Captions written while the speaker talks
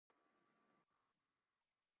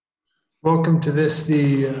Welcome to this,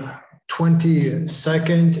 the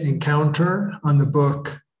 22nd encounter on the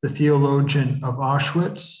book, The Theologian of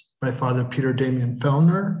Auschwitz by Father Peter Damian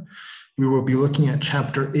Fehlner. We will be looking at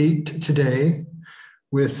chapter 8 today,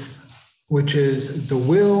 which is the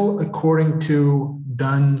will according to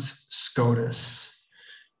Duns Scotus.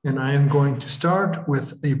 And I am going to start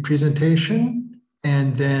with a presentation,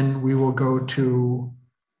 and then we will go to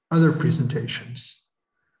other presentations.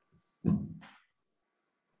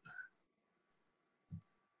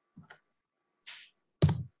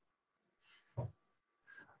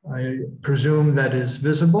 I presume that is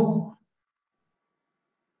visible.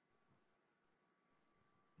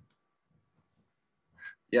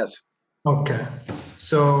 Yes. Okay.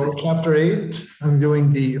 So chapter 8, I'm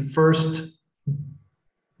doing the first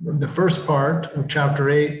part of chapter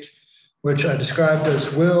 8, which I described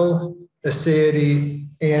as will, aseity,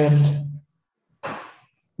 and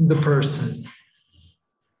the person.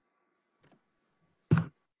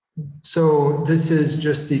 So this is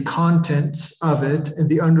just the contents of it, and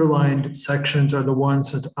the underlined sections are the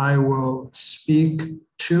ones that I will speak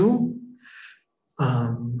to.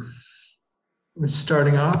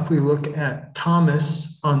 Starting off, we look at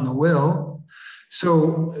Thomas on the will.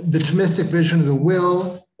 So the Thomistic vision of the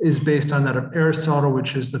will is based on that of Aristotle,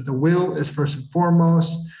 which is that the will is first and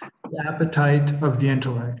foremost the appetite of the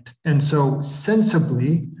intellect. And so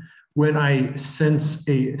sensibly, when I sense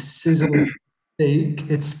a sizzling steak,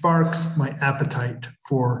 it sparks my appetite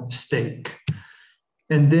for steak.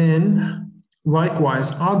 And then,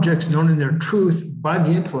 likewise, objects known in their truth by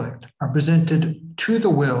the intellect are presented to the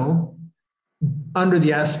will under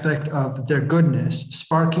the aspect of their goodness,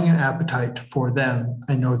 sparking an appetite for them.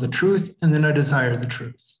 I know the truth, and then I desire the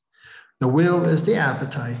truth. The will is the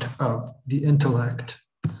appetite of the intellect.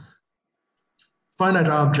 Finite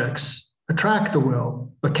objects attract the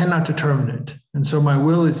will, but cannot determine it. And so my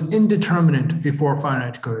will is indeterminate before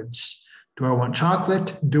finite goods. Do I want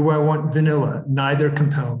chocolate? Do I want vanilla? Neither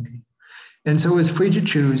compel me. And so is free to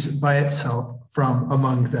choose by itself from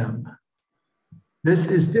among them. This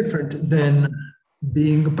is different than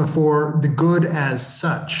being before the good as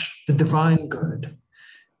such, the divine good,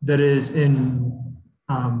 that is in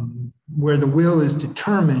where the will is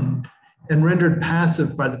determined and rendered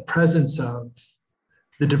passive by the presence of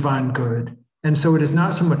the divine good. And so it is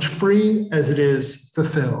not so much free as it is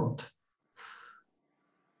fulfilled.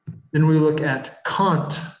 Then we look at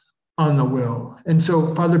Kant on the will. And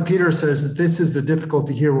so Father Peter says that this is the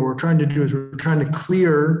difficulty here. What we're trying to do is we're trying to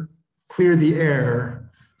clear the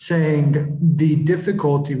air, saying the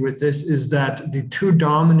difficulty with this is that the two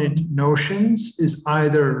dominant notions is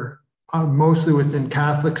either, mostly within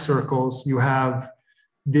Catholic circles, you have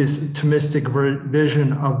this Thomistic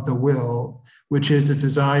vision of the will, which is it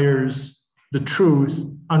desires the truth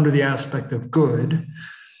under the aspect of good.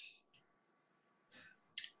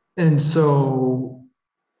 And so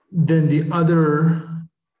then the other,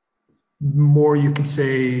 more you could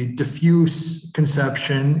say diffuse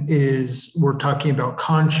conception is, we're talking about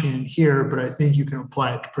conscient here, but I think you can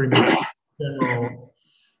apply it to pretty much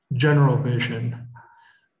general vision.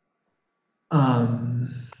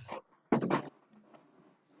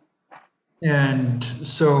 And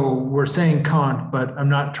so we're saying Kant, but I'm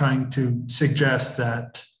not trying to suggest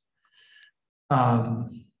that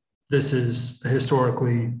this is a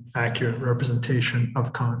historically accurate representation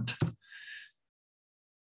of Kant.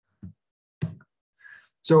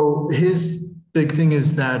 So his big thing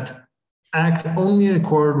is that act only in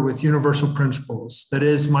accord with universal principles. That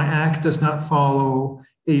is, my act does not follow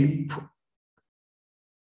a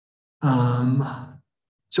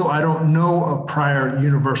so I don't know a prior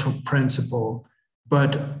universal principle,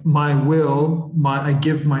 but my will, I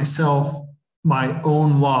give myself my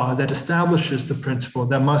own law that establishes the principle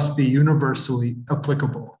that must be universally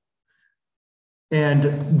applicable.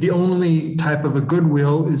 And the only type of a good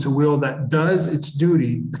will is a will that does its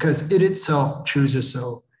duty because it itself chooses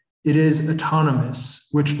so. It is autonomous,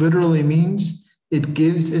 which literally means it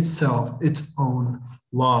gives itself its own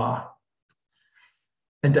law.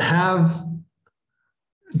 And to have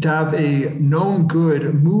a known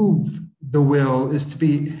good move the will is to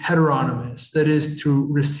be heteronymous, that is to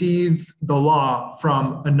receive the law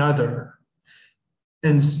from another.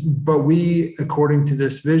 But we, according to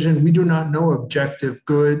this vision, we do not know objective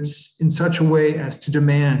goods in such a way as to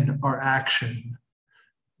demand our action.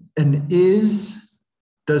 An is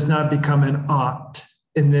does not become an ought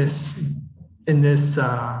in this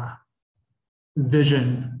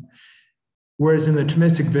vision. Whereas in the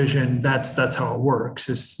Thomistic vision, that's how it works.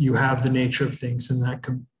 Is you have the nature of things, and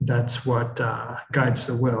that's what guides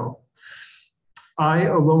the will. I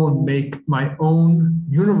alone make my own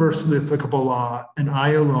universally applicable law, and I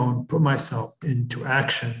alone put myself into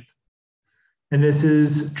action. And this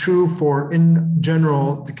is true for, in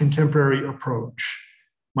general, the contemporary approach.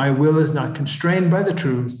 My will is not constrained by the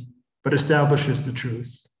truth, but establishes the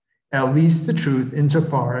truth, at least the truth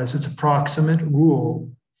insofar as its approximate rule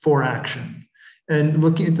for action. And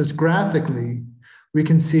looking at this graphically, we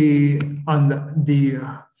can see on the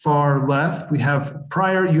far left, we have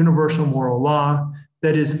prior universal moral law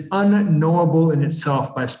that is unknowable in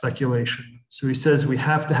itself by speculation. So he says we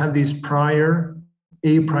have to have these prior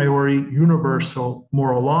a priori universal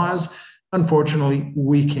moral laws. Unfortunately,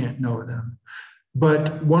 we can't know them.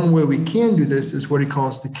 But one way we can do this is what he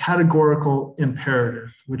calls the categorical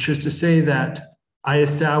imperative, which is to say that I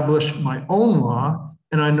establish my own law,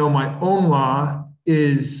 and I know my own law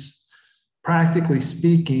is, practically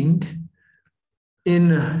speaking,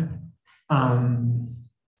 in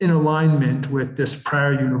alignment with this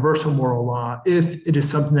prior universal moral law, if it is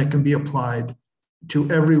something that can be applied to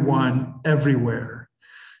everyone, everywhere.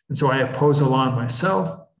 And so I oppose a law on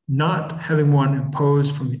myself, not having one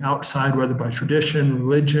imposed from the outside, whether by tradition,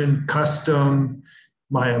 religion, custom,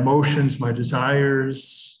 my emotions, my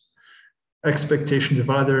desires, expectations of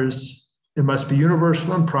others. It must be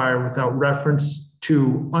universal and prior without reference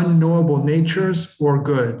to unknowable natures or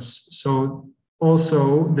goods. So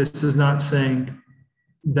also, this is not saying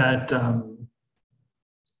that from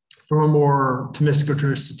a more Thomistic or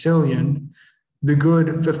Aristotelian, the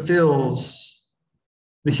good fulfills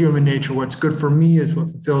the human nature. What's good for me is what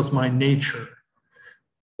fulfills my nature.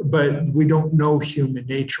 But we don't know human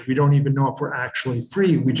nature. We don't even know if we're actually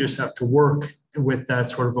free. We just have to work with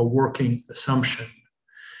that sort of a working assumption.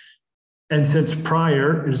 And since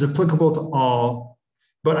prior is applicable to all,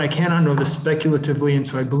 but I cannot know this speculatively. And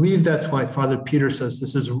so I believe that's why Father Peter says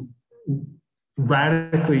this is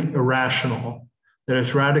radically irrational, that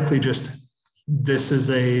it's radically just, this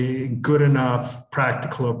is a good enough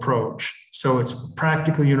practical approach. So it's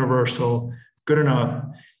practically universal, good enough.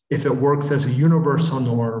 If it works as a universal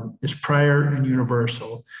norm, is prior and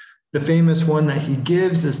universal. The famous one that he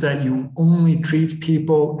gives is that you only treat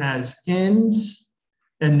people as ends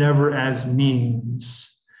and never as means.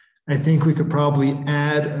 I think we could probably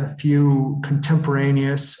add a few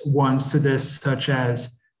contemporaneous ones to this, such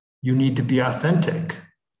as you need to be authentic.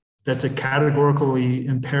 That's a categorically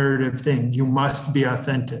imperative thing. You must be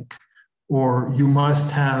authentic, or you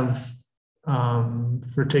must have,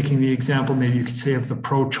 for taking the example, maybe you could say of the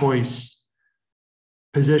pro-choice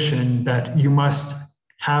position, that you must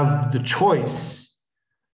have the choice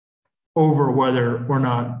over whether or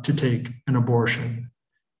not to take an abortion.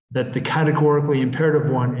 That the categorically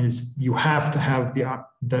imperative one is you have to have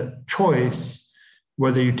the choice,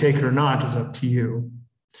 whether you take it or not is up to you.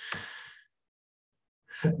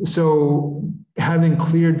 So having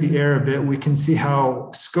cleared the air a bit, we can see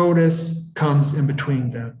how Scotus comes in between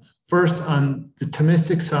them. First, on the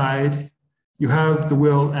Thomistic side, you have the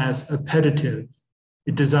will as appetitive,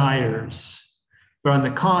 it desires. But on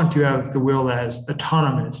the Kant, you have the will as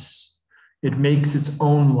autonomous, it makes its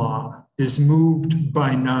own law, is moved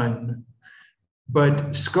by none.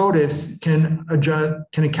 But Scotus can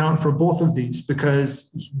account for both of these,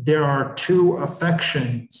 because there are two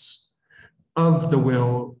affections of the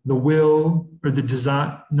will or the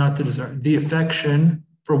desire, not the desire, the affection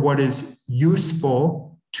for what is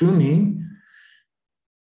useful to me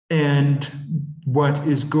and what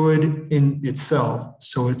is good in itself.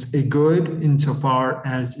 So it's a good insofar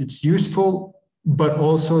as it's useful, but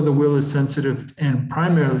also the will is sensitive and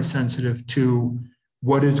primarily sensitive to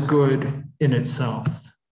what is good in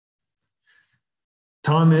itself.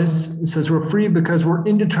 Thomas says we're free because we're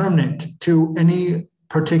indeterminate to any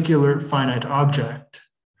particular finite object.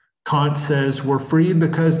 Kant says we're free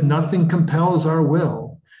because nothing compels our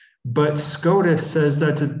will. But Scotus says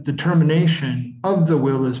that the determination of the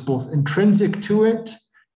will is both intrinsic to it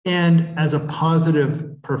and as a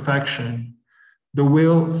positive perfection. The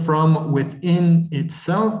will from within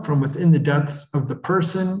itself, from within the depths of the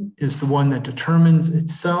person, is the one that determines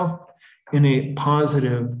itself in a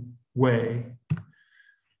positive way.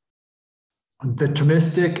 The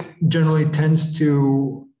Thomistic generally tends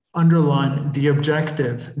to underline the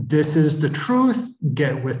objective. This is the truth,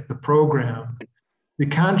 get with the program. The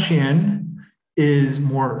Kantian is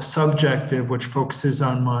more subjective, which focuses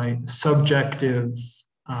on my subjective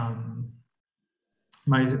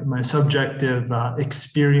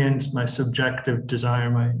experience, my subjective desire,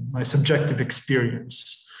 my subjective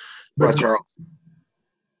experience. Well, Charles,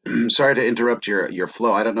 sorry to interrupt your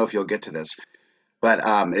flow. I don't know if you'll get to this, but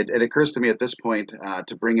it occurs to me at this point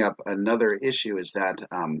to bring up another issue is that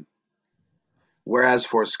whereas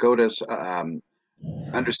for Scotus,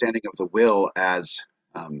 understanding of the will as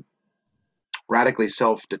um, radically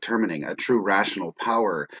self-determining, a true rational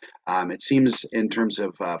power. It seems, in terms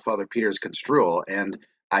of Father Peter's construal, and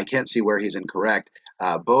I can't see where he's incorrect,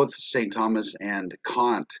 both St. Thomas and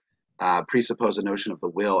Kant presuppose a notion of the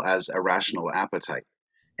will as a rational appetite.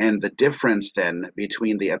 And the difference then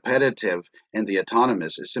between the appetitive and the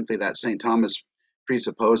autonomous is simply that St. Thomas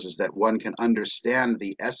presupposes that one can understand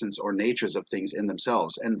the essence or natures of things in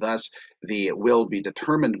themselves, and thus the will be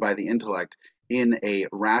determined by the intellect in a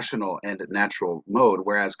rational and natural mode,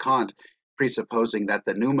 whereas Kant, presupposing that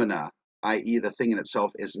the noumena, i.e., the thing in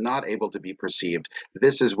itself, is not able to be perceived,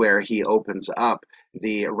 this is where he opens up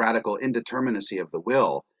the radical indeterminacy of the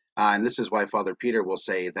will. And this is why Father Peter will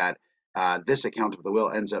say that this account of the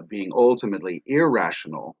will ends up being ultimately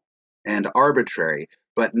irrational and arbitrary,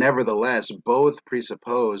 but nevertheless, both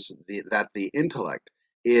presuppose that the intellect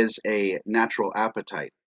is a natural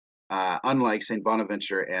appetite, unlike St.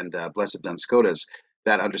 Bonaventure and Blessed Duns Scotus,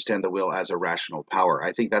 that understand the will as a rational power.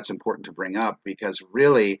 I think that's important to bring up because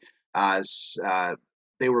really uh,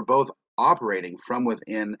 they were both operating from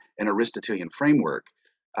within an Aristotelian framework,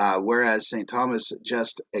 whereas St. Thomas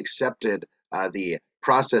just accepted the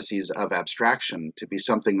processes of abstraction to be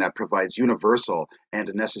something that provides universal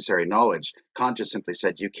and necessary knowledge. Kant just simply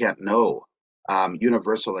said you can't know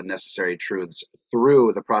universal and necessary truths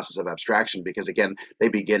through the process of abstraction because, again, they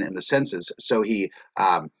begin in the senses. So he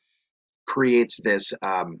creates this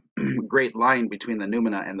great line between the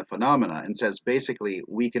noumena and the phenomena and says basically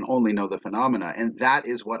we can only know the phenomena, and that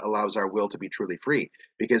is what allows our will to be truly free,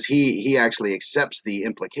 because he actually accepts the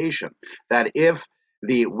implication that if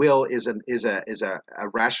the will is a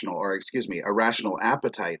rational, or excuse me, a rational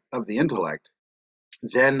appetite of the intellect,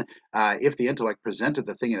 then if the intellect presented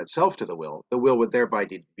the thing in itself to the will would thereby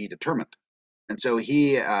be determined. And so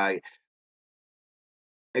he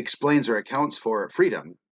explains or accounts for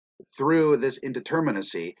freedom through this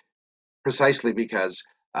indeterminacy, precisely because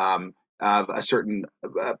of a certain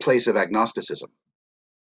place of agnosticism.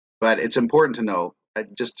 But it's important to know,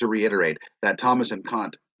 just to reiterate, that Thomas and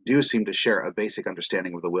Kant do seem to share a basic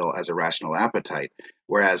understanding of the will as a rational appetite,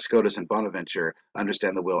 whereas Scotus and Bonaventure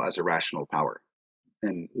understand the will as a rational power.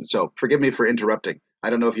 And so, forgive me for interrupting. I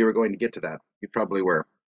don't know if you were going to get to that. You probably were.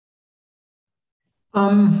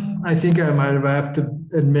 I think I might have to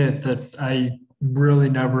admit that I really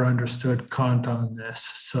never understood Kant on this.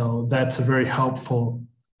 So that's a very helpful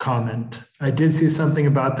comment. I did see something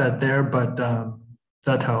about that there, but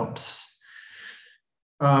that helps.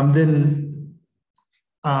 Then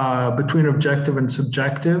between objective and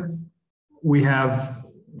subjective, we have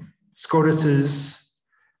Scotus's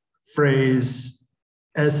phrase,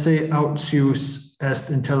 esse autius est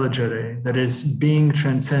intelligere, that is, being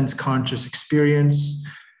transcends conscious experience,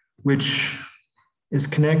 which is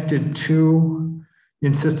connected to the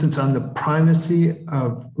insistence on the primacy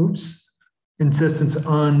of, insistence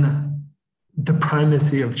on the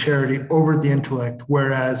primacy of charity over the intellect,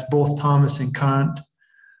 whereas both Thomas and Kant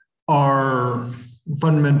are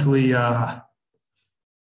fundamentally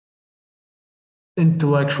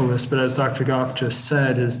intellectualists, but as Dr. Goff just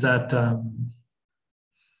said, is that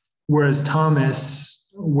whereas Thomas,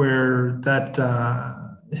 where that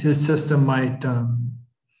his system might,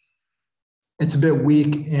 it's a bit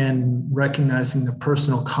weak in recognizing the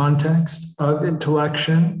personal context of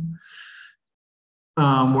intellection,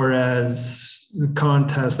 whereas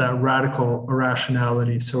Kant has that radical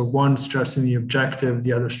irrationality. So one stressing the objective,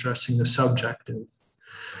 the other stressing the subjective.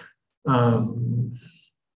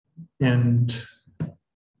 And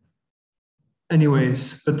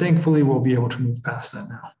anyways, but thankfully we'll be able to move past that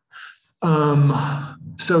now.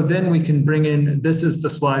 So then we can bring in, this is the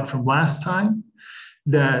slide from last time,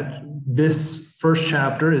 that this first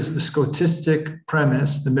chapter is the Scotistic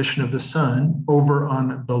premise, the mission of the Son, over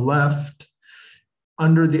on the left,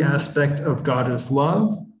 under the aspect of God as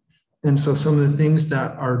love. And so some of the things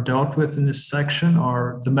that are dealt with in this section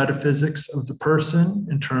are the metaphysics of the person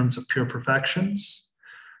in terms of pure perfections,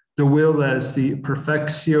 the will as the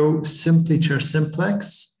Perfectio simpliciter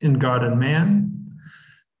simplex in God and man,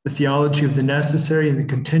 the theology of the necessary and the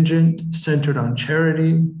contingent centered on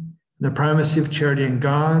charity, the primacy of charity in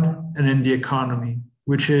God, and in the economy,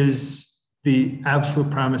 which is the absolute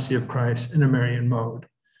primacy of Christ in a Marian mode.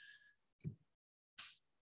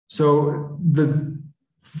 So the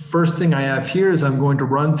first thing I have here is I'm going to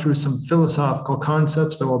run through some philosophical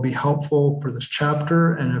concepts that will be helpful for this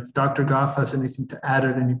chapter. And if Dr. Goff has anything to add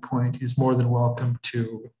at any point, he's more than welcome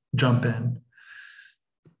to jump in.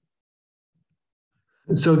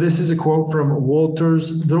 So this is a quote from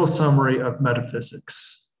Walter's Little Summary of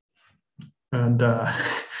Metaphysics. And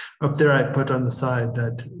Up there, I put on the side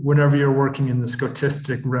that whenever you're working in the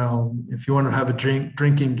Scotistic realm, if you want to have a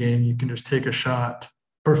drinking game, you can just take a shot,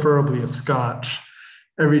 preferably of scotch,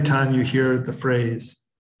 every time you hear the phrase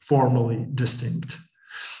formally distinct.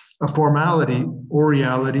 A formality or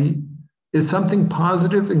reality is something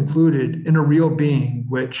positive included in a real being,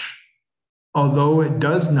 which, although it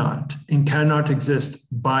does not and cannot exist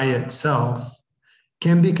by itself,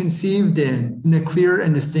 can be conceived in a clear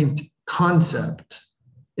and distinct concept,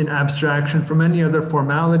 in abstraction from any other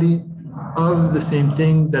formality of the same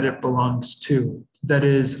thing that it belongs to. That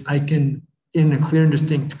is, I can, in a clear and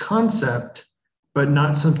distinct concept, but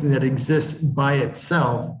not something that exists by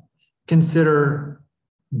itself, consider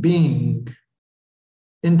being,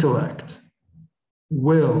 intellect,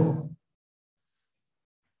 will.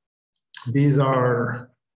 These are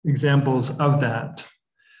examples of that.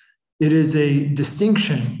 It is a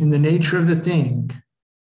distinction in the nature of the thing.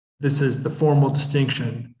 This is the formal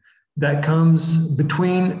distinction that comes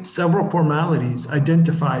between several formalities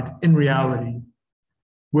identified in reality,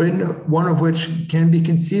 one of which can be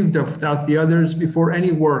conceived of without the others before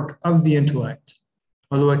any work of the intellect,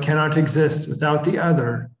 although it cannot exist without the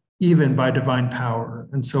other, even by divine power.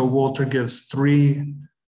 And so Walter gives 3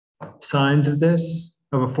 signs of this,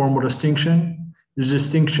 of a formal distinction. There's a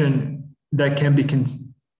distinction that can be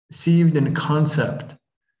conceived in a concept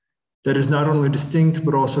that is not only distinct,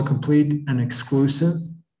 but also complete and exclusive.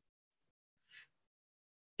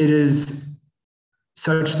 It is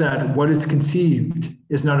such that what is conceived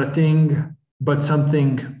is not a thing, but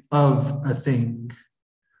something of a thing,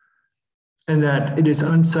 and that it is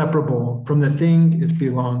inseparable from the thing it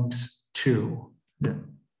belongs to.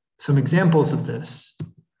 Some examples of this.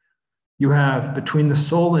 You have between the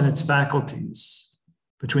soul and its faculties,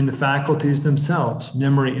 between the faculties themselves,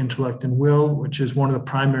 memory, intellect, and will, which is one of the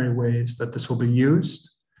primary ways that this will be used,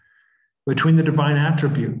 between the divine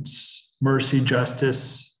attributes, mercy,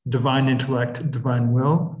 justice, divine intellect, divine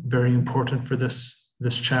will, very important for this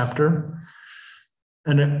chapter.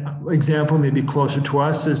 And an example maybe closer to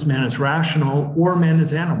us is man is rational or man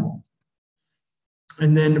is animal.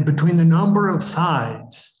 And then between the number of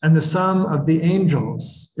sides and the sum of the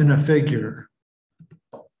angels in a figure.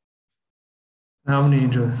 How many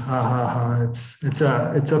angels? It's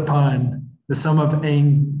a pun. The sum of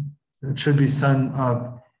it should be sum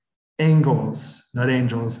of angles, not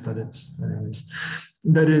angels, but it's anyways.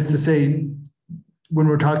 That is to say, when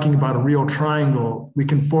we're talking about a real triangle, we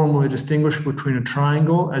can formally distinguish between a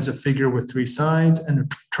triangle as a figure with 3 sides and a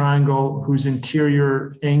triangle whose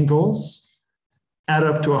interior angles add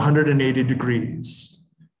up to 180 degrees,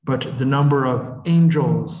 but the number of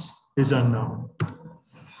angels is unknown.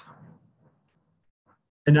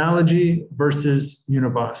 Analogy versus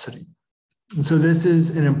univocity. And so this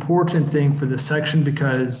is an important thing for this section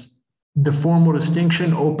because the formal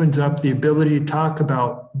distinction opens up the ability to talk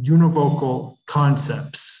about univocal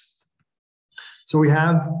concepts. So we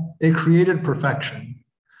have a created perfection.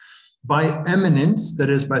 By eminence, that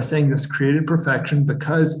is, by saying this created perfection,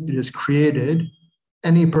 because it is created,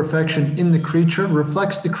 any perfection in the creature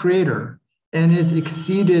reflects the creator and is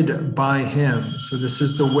exceeded by him. So this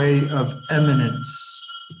is the way of eminence.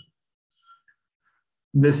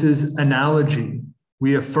 This is analogy.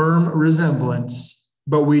 We affirm resemblance,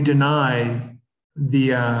 but we deny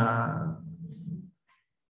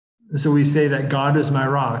so we say that God is my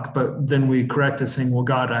rock, but then we correct it saying, well,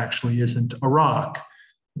 God actually isn't a rock.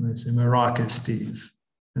 And I say, my rock is Steve,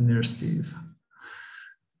 and there's Steve.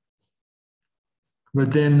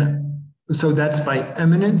 But then, so that's by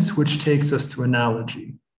eminence, which takes us to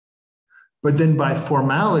analogy. But then by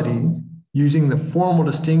formality, using the formal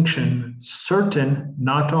distinction, certain,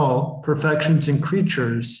 not all, perfections in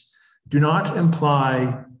creatures do not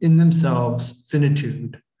imply in themselves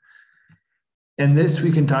finitude. And this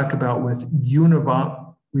we can talk about with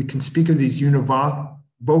we can speak of these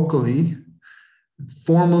univocally,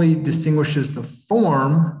 formally distinguishes the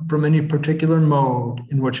form from any particular mode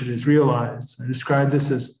in which it is realized. I describe this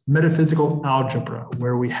as metaphysical algebra,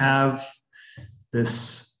 where we have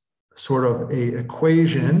this sort of a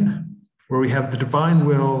equation where we have the divine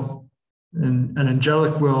will and an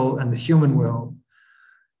angelic will and the human will.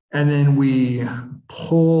 And then we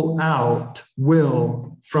pull out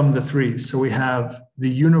will from the 3. So we have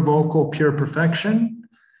the univocal pure perfection,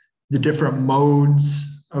 the different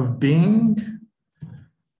modes of being,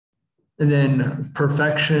 and then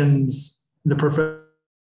perfections, the perfect.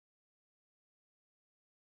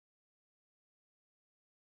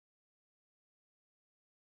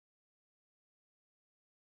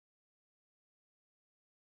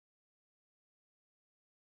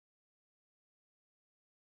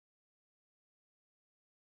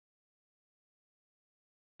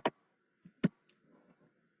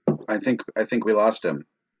 I think we lost him.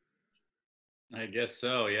 I guess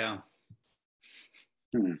so, yeah.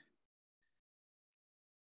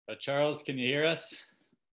 Charles, can you hear us?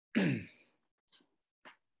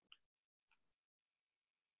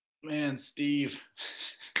 Man, Steve,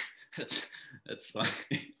 that's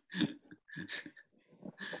funny.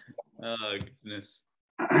 Oh, goodness.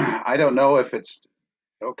 I don't know if it's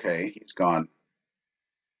okay. He's gone.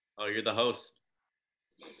 Oh, you're the host.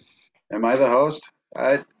 Am I the host?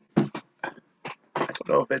 I don't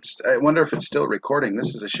know if it's. I wonder if it's still recording.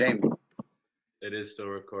 This is a shame. It is still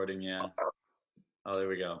recording, yeah. Oh, there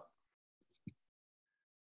we go.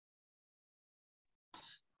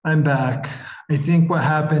 I'm back. I think what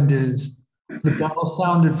happened is the bell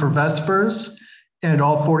sounded for Vespers, and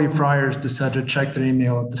all 40 friars decided to check their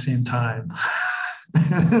email at the same time.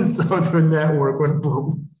 And so the network went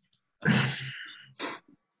boom.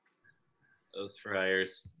 Those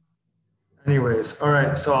friars. Anyways, all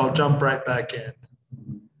right, so I'll jump right back in.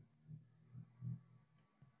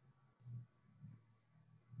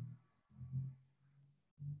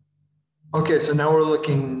 Okay, so now we're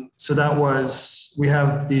looking, so that was, we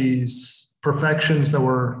have these perfections that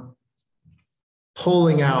we're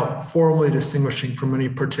pulling out, formally distinguishing from any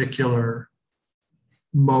particular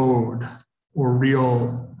mode or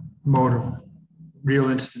real mode of real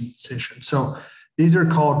instantiation. So these are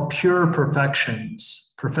called pure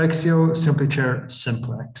perfections, Perfectio, simpliciter,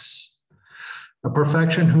 simplex. A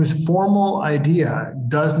perfection whose formal idea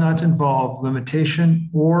does not involve limitation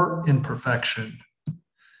or imperfection.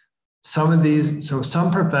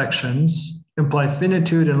 Some perfections imply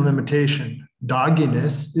finitude and limitation.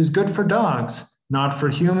 Dogginess is good for dogs, not for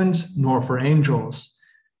humans, nor for angels.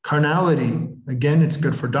 Carnality, again, it's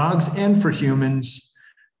good for dogs and for humans,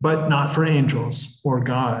 but not for angels or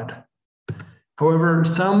God. However,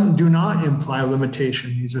 some do not imply limitation.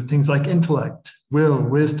 These are things like intellect, will,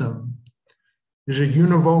 wisdom. These are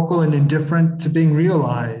univocal and indifferent to being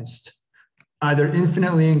realized, either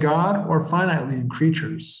infinitely in God or finitely in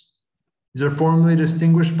creatures. These are formally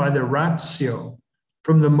distinguished by their ratio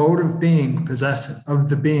from the mode of being possessing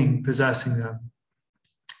them.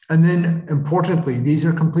 And then, importantly, these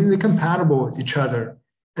are completely compatible with each other,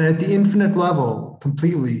 and at the infinite level,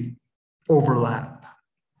 completely overlap.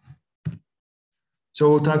 So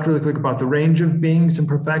we'll talk really quick about the range of beings and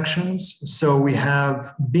perfections. So we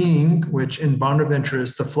have being, which in Bonaventure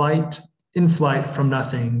is the flight, in flight from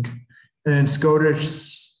nothing. And then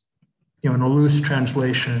Scotus, in a loose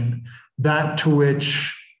translation, that to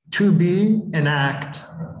which to be and act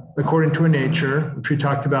according to a nature, which we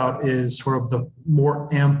talked about is sort of the more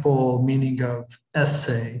ample meaning of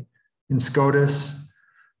esse in Scotus.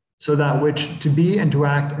 So that which to be and to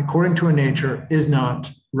act according to a nature is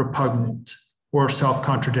not repugnant or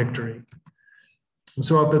self-contradictory. And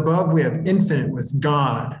so up above, we have infinite with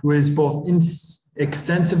God, who is both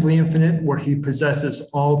extensively infinite, where he possesses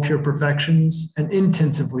all pure perfections, and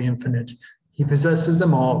intensively infinite. He possesses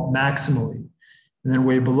them all maximally. And then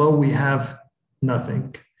way below, we have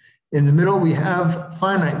nothing. In the middle, we have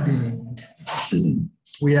finite being.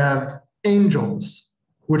 We have angels,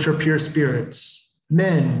 which are pure spirits,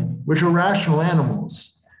 men, which are rational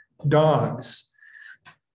animals, dogs,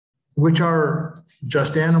 which are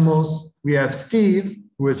just animals. We have Steve,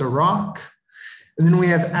 who is a rock. And then we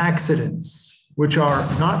have accidents, which are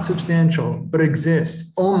not substantial, but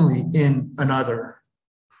exist only in another.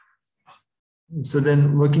 So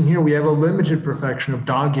then looking here, we have a limited perfection of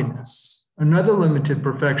dogginess, another limited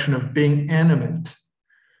perfection of being animate,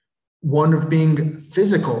 one of being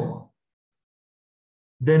physical.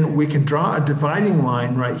 Then we can draw a dividing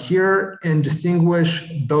line right here and distinguish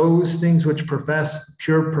those things which profess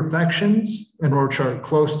pure perfections and which are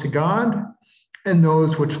close to God, and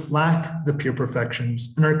those which lack the pure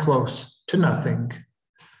perfections and are close to nothing.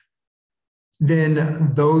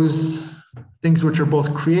 Then those things which are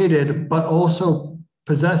both created, but also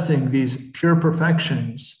possessing these pure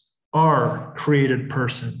perfections are created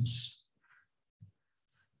persons.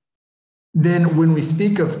 Then when we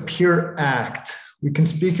speak of pure act, we can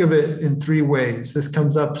speak of it in three ways. This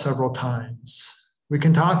comes up several times. We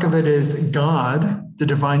can talk of it as God, the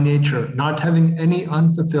divine nature, not having any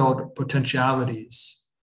unfulfilled potentialities.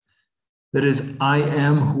 That is, I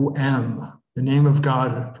am who am, the name of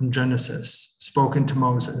God from Genesis, spoken to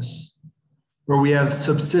Moses, where we have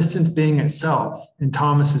subsistent being itself in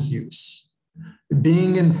Thomas's use,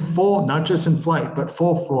 being in full, not just in flight, but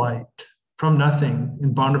full flight from nothing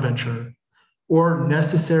in Bonaventure, or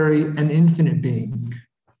necessary and infinite being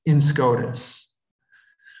in Scotus.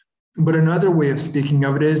 But another way of speaking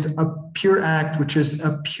of it is a pure act, which is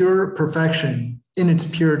a pure perfection in its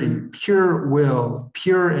purity, pure will,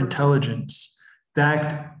 pure intelligence, the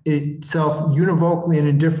act itself univocally and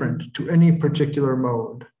indifferent to any particular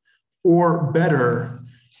mode, or better,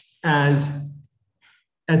 as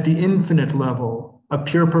at the infinite level, a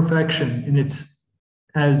pure perfection in its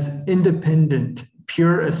as independent,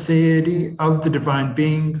 pure aseity of the divine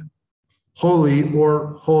being, holy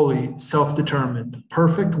or wholly self-determined,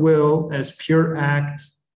 perfect will as pure act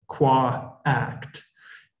qua act.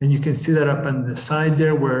 And you can see that up on the side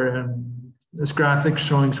there where this graphic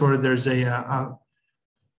showing sort of there's a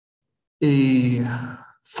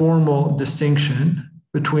formal distinction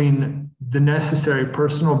between the necessary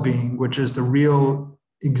personal being, which is the real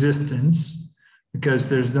existence, because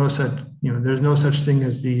there's no such, there's no such thing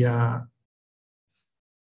as the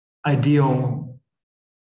ideal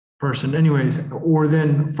person anyways, or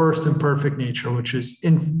then first and perfect nature, which is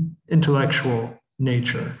intellectual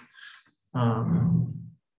nature.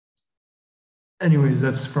 Anyways,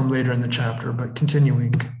 that's from later in the chapter, but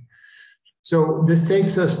continuing. So this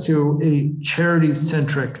takes us to a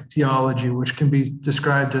charity-centric theology, which can be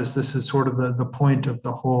described as this is sort of the point of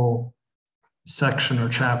the whole section or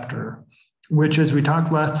chapter, which is we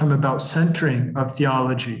talked last time about centering of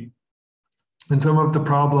theology and some of the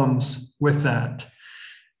problems with that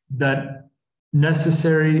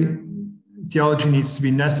necessary theology needs to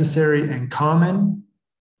be necessary and common,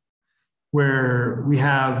 where we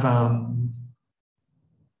have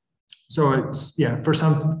so it's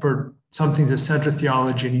for something to center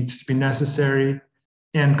theology needs to be necessary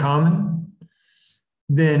and common.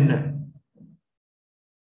 Then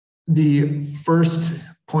the first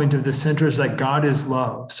point of the center is that God is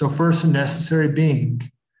love. So first, a necessary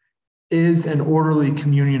being is an orderly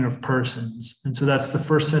communion of persons. And so that's the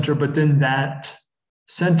first center, but then that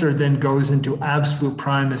center then goes into absolute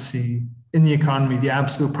primacy in the economy, the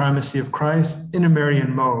absolute primacy of Christ in a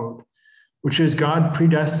Marian mode, which is God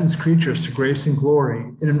predestines creatures to grace and glory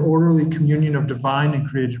in an orderly communion of divine and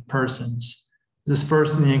created persons. This is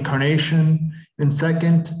first in the incarnation, and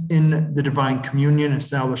second in the divine communion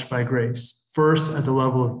established by grace. First at the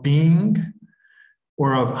level of being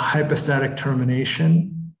or of hypostatic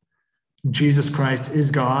termination, Jesus Christ is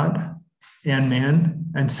God and man,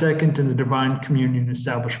 and second in the divine communion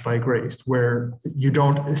established by grace, where you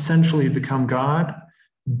don't essentially become God,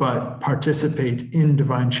 but participate in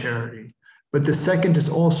divine charity. But the second is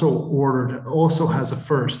also ordered, also has a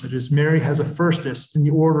first. That is, Mary has a firstness in the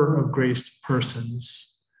order of graced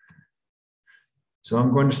persons. So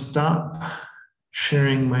I'm going to stop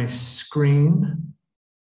sharing my screen.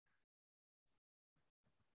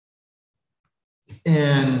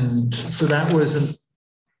 And so that was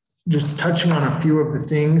just touching on a few of the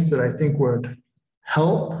things that I think would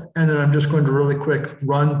help. And then I'm just going to really quick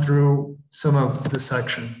run through some of the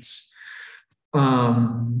sections.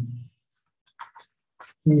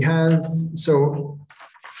 He has, so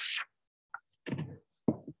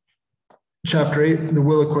chapter 8, the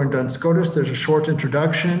will according to Duns Scotus, there's a short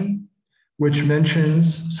introduction which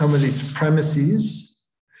mentions some of these premises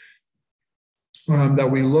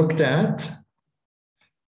that we looked at.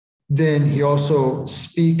 Then he also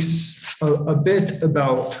speaks a bit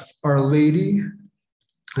about Our Lady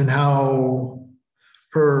and how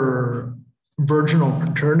her virginal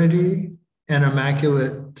paternity and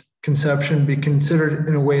immaculate conception be considered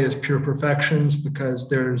in a way as pure perfections,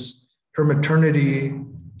 because her maternity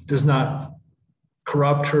does not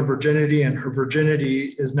corrupt her virginity, and her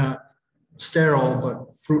virginity is not sterile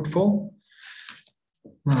but fruitful.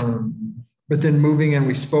 But then moving in,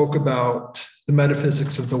 we spoke about the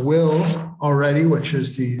metaphysics of the will already, which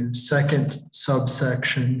is the second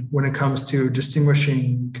subsection when it comes to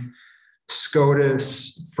distinguishing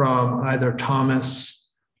Scotus from either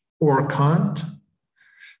Thomas or Kant.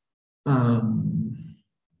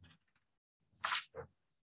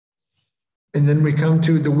 And then we come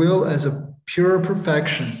to the will as a pure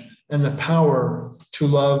perfection and the power to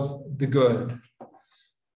love the good.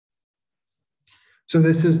 So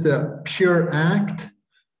this is the pure act,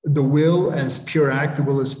 the will as pure act, the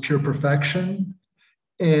will as pure perfection.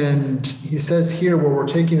 And he says here where we're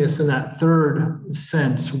taking this in that third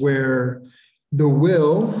sense, where the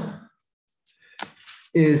will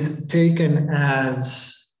is taken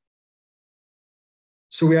as,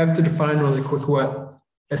 so we have to define really quick what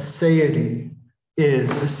aseity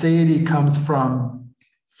is. Aseity comes from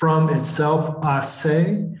itself,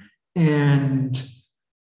 ase, and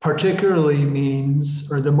particularly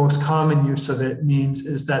means, or the most common use of it means,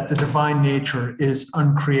 is that the divine nature is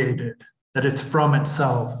uncreated, that it's from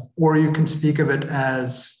itself. Or you can speak of it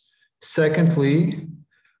as, secondly,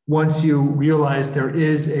 once you realize there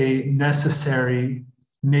is a necessary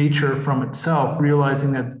nature from itself,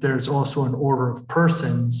 realizing that there's also an order of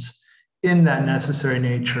persons in that necessary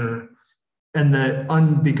nature, and the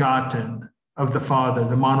unbegotten of the Father,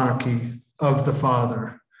 the monarchy of the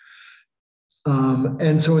Father.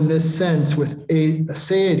 And so in this sense, with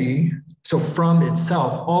aseity, so from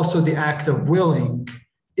itself, also the act of willing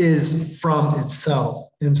is from itself.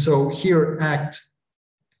 And so here act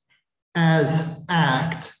as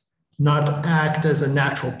act, not act as a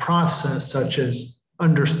natural process such as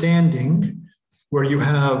understanding, where you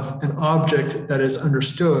have an object that is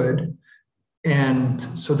understood. And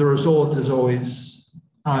so the result is always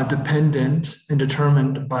dependent and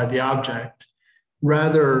determined by the object.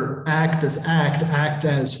 Rather, act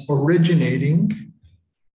as originating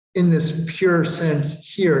in this pure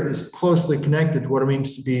sense here is closely connected to what it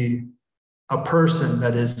means to be a person,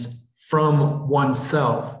 that is from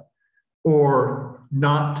oneself, or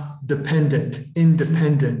not dependent,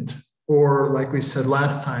 independent, or like we said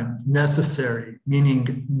last time, necessary,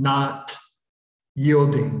 meaning not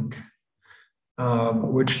yielding,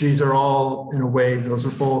 which these are all, in a way, those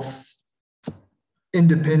are both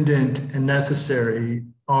independent and necessary,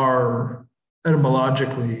 are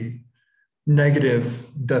etymologically negative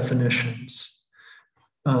definitions.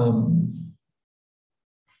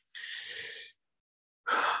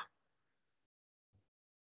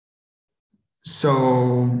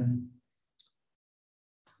 So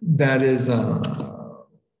that is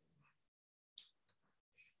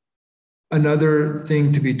another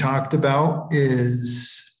thing to be talked about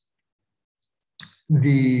is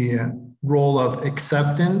the role of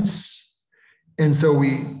acceptance. And so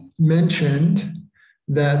we mentioned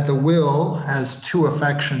that the will has two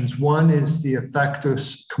affections. One is the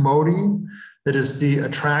affectus commodi, that is the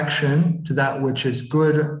attraction to that which is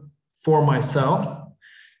good for myself,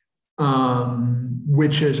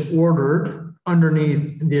 which is ordered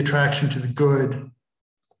underneath the attraction to the good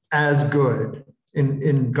as good.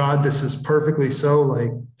 In God, this is perfectly so.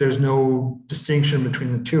 Like, there's no distinction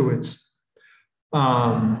between the two. It's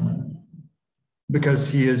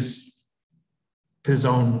because he is his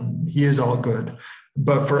own, he is all good.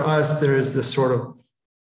 But for us, there is this sort of,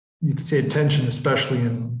 you could say, tension, especially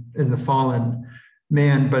in the fallen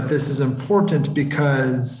man. But this is important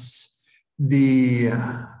because the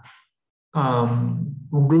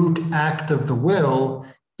root act of the will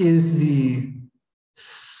is the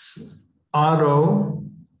auto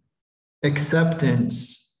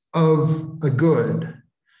acceptance of a good.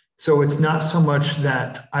 So it's not so much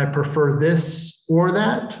that I prefer this or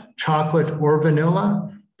that, chocolate or vanilla,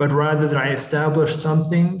 but rather that I establish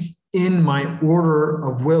something in my order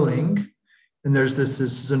of willing. And there's this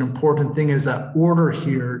is an important thing, is that order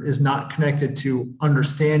here is not connected to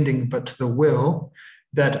understanding, but to the will,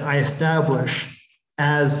 that I establish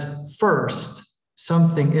as first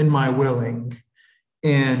something in my willing.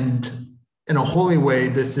 And in a holy way,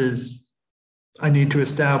 this is, I need to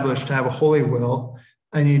establish, to have a holy will,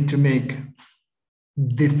 I need to make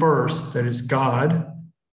the first, that is God,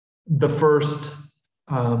 the first,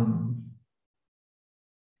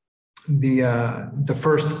 the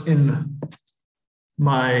first in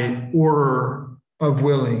my order of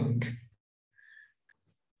willing.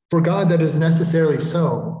 For God, that is necessarily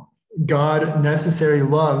so. God necessarily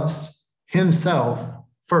loves himself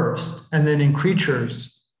first, and then in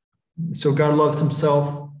creatures. So God loves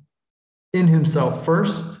himself in himself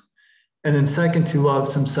first, and then second, he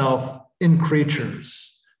loves himself in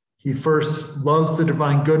creatures. He first loves the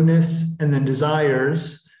divine goodness and then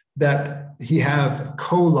desires that he have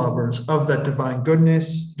co-lovers of that divine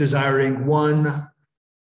goodness, desiring one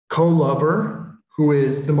co-lover who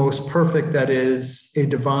is the most perfect, that is a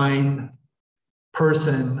divine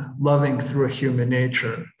person loving through a human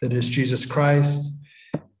nature, that is Jesus Christ,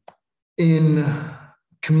 in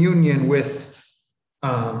communion with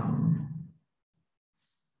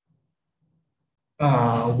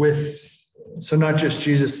so not just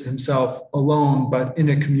Jesus himself alone, but in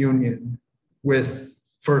a communion with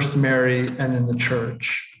first Mary and then the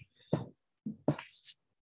church.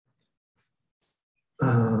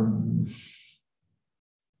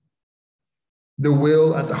 The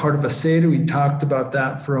will at the heart of Aseity, we talked about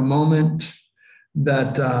that for a moment,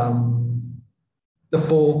 that the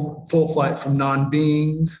full flight from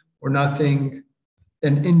non-being or nothing,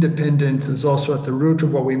 and independence is also at the root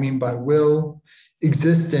of what we mean by will.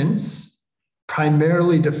 Existence,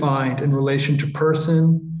 primarily defined in relation to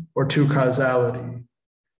person or to causality.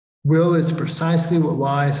 Will is precisely what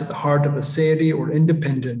lies at the heart of aseity or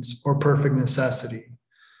independence or perfect necessity.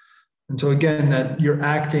 And so again, that you're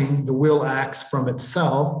acting, the will acts from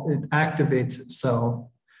itself, it activates itself,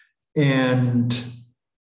 and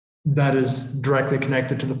that is directly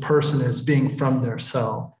connected to the person as being from their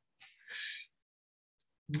self.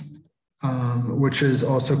 Which is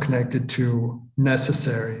also connected to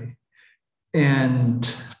necessary.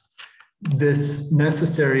 And this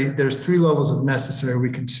necessary, there's three levels of necessary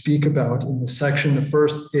we can speak about in this section. The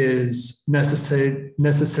first is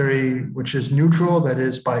necessary, which is neutral, that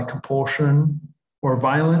is by compulsion or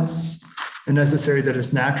violence, and necessary that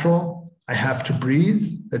is natural. I have to breathe.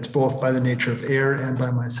 That's both by the nature of air and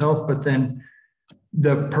by myself. But then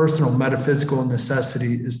the personal metaphysical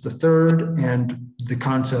necessity is the third, and the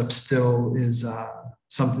concept still is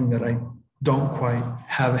something that I don't quite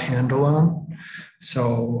have a handle on.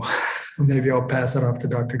 So maybe I'll pass it off to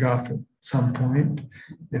Dr. Goff at some point,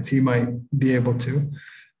 if he might be able to.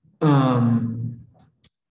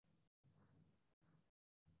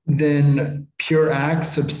 Then pure act,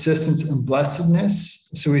 subsistence, and blessedness.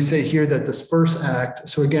 So we say here that this first act,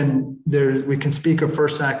 so again, we can speak of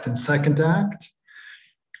first act and second act.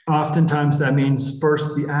 Oftentimes that means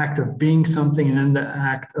first the act of being something and then the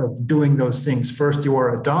act of doing those things. First you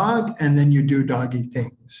are a dog and then you do doggy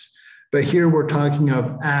things. But here we're talking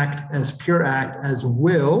of act as pure act as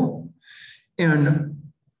will. And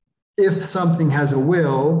if something has a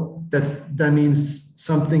will, that means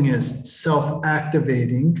something is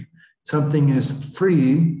self-activating, something is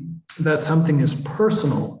free, that something is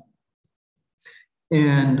personal.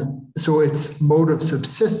 And so its mode of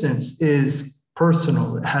subsistence is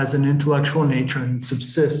personal. It has an intellectual nature and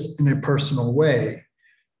subsists in a personal way.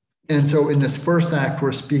 And so in this first act,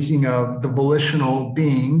 we're speaking of the volitional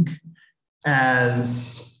being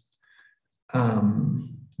as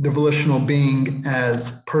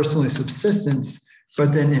personally subsistence.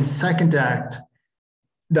 But then in second act,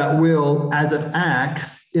 that will, as it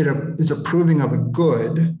acts, it is approving of a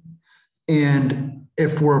good. And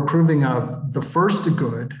if we're approving of the first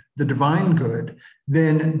good, the divine good,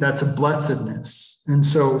 then that's a blessedness. And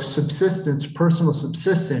so subsistence, personal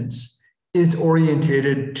subsistence, is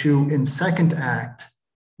orientated to, in second act,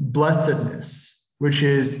 blessedness, which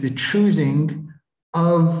is the choosing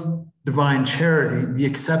of divine charity, the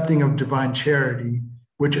accepting of divine charity,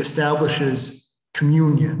 which establishes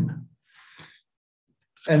communion.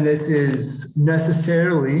 And this is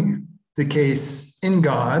necessarily the case in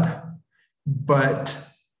God, but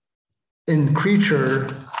in the creature,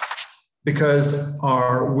 because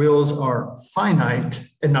our wills are finite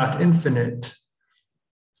and not infinite,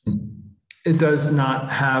 it does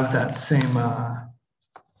not have that same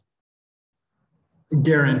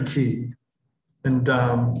guarantee. And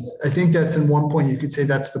I think that's in one point, you could say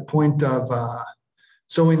that's the point of,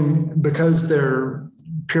 because they're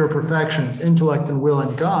pure perfections, intellect and will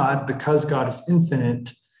and God, because God is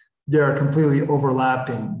infinite, they are completely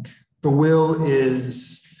overlapping. The will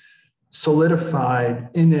is solidified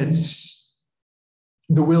in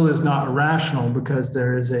the will is not irrational because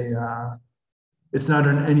there is it's not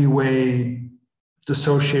in any way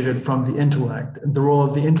dissociated from the intellect. The role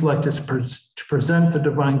of the intellect is to present the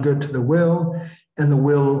divine good to the will, and the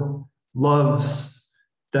will loves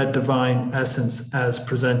that divine essence as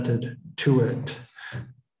presented to it.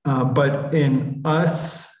 But in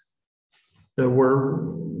us,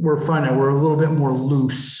 we're finite, we're a little bit more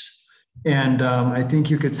loose. And I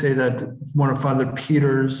think you could say that one of Father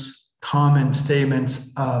Peter's common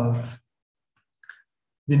statements of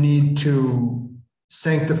the need to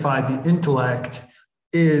sanctify the intellect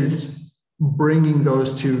is bringing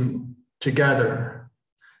those two together.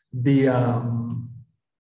 The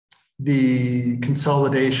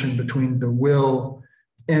consolidation between the will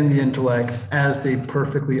and the intellect as they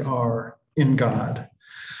perfectly are in God.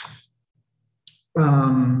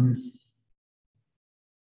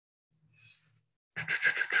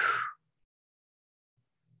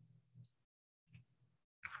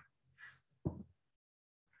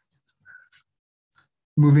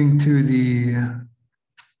 Moving to the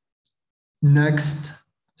next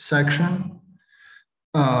section,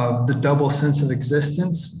 the double sense of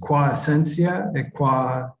existence, qua essentia et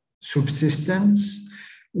qua subsistence,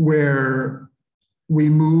 where we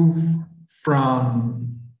move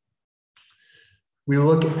from, we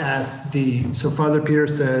look at so Father Peter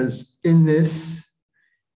says, in this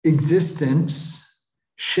existence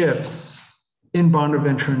shifts in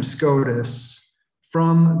Bonaventure and Scotus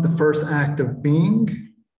from the first act of being,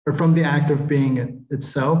 or from the act of being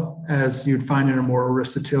itself, as you'd find in a more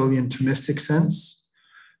Aristotelian Thomistic sense,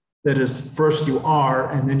 that is, first you are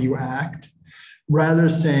and then you act, rather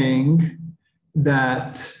saying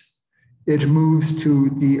that it moves to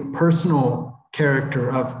the personal character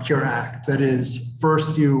of pure act. That is,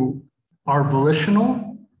 first you are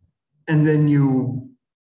volitional and then you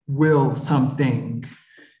will something.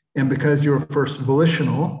 And because you're first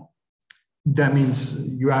volitional, that means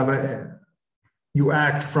you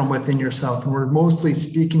act from within yourself. And we're mostly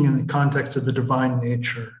speaking in the context of the divine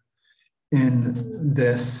nature in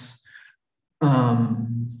this.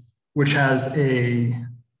 which has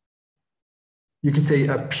you could say,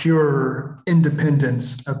 a pure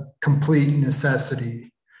independence, a complete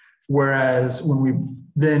necessity. Whereas when we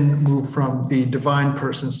then move from the divine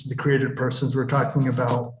persons to the created persons, we're talking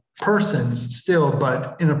about persons still,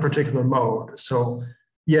 but in a particular mode. So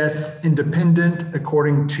yes, independent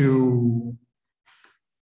according to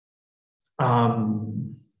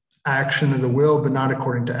action of the will, but not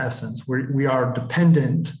according to essence. We are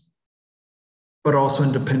dependent, but also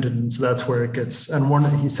independent. And so that's where it gets, and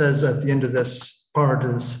he says at the end of this part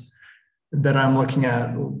is that I'm looking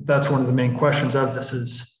at, that's one of the main questions of this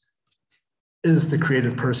is the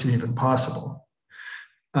created person even possible?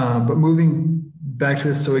 But moving back to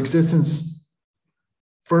this, so existence,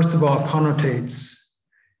 first of all, connotates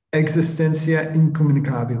existentia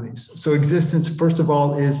incommunicabilis. So existence, first of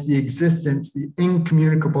all, is the existence, the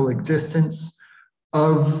incommunicable existence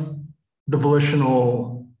of the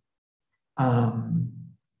volitional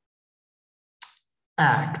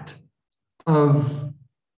act of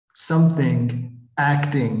something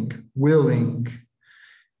acting, willing.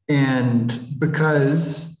 And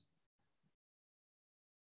because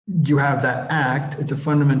you have that act, it's a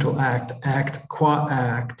fundamental act, act qua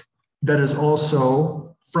act, that is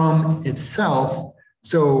also from itself.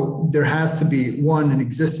 So there has to be one, an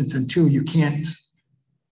existence, and two, you can't,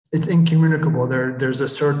 it's incommunicable. There's a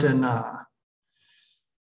certain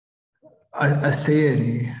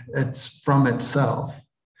aseity, it's from itself,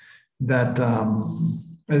 that,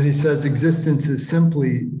 as he says, existence is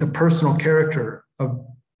simply the personal character of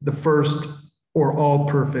the first or all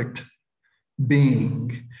perfect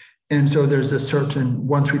being. And so there's a certain,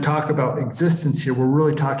 once we talk about existence here, we're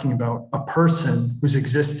really talking about a person who's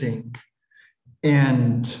existing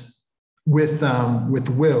and with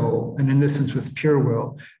will, and in this sense with pure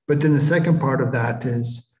will. But then the second part of that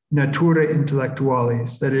is natura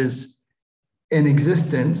intellectualis, that is an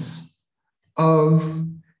existence of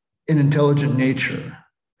an intelligent nature.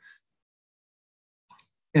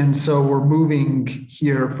 And so we're moving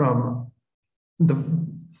here from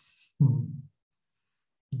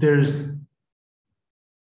there's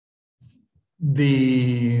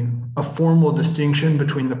a formal distinction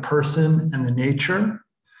between the person and the nature,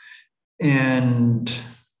 and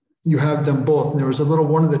you have them both. And there was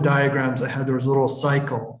one of the diagrams I had, there was a little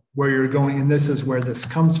cycle where you're going, and this is where this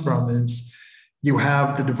comes from, is you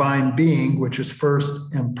have the divine being, which is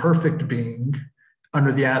first and perfect being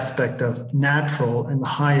under the aspect of natural, and the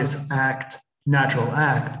highest act, natural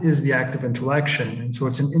act, is the act of intellection. And so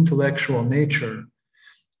it's an intellectual nature,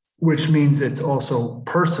 which means it's also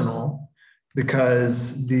personal,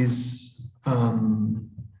 because it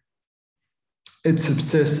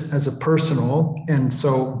subsists as a personal and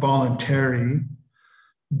so voluntary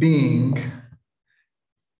being.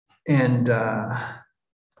 And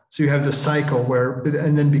so you have the cycle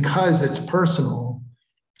and then because it's personal,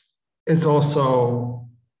 it's also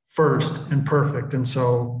first and perfect. And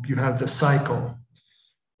so you have the cycle.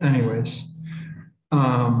 Anyways,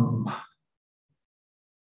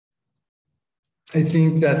 I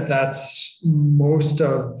think that's most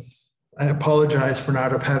of, I apologize for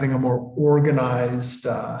not having a more organized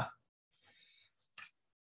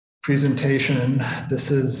presentation.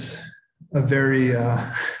 This is a very,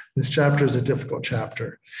 this chapter is a difficult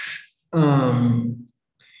chapter.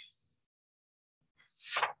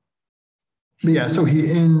 But yeah, so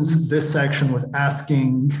he ends this section with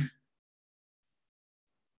asking,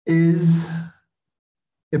 is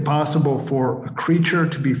it possible for a creature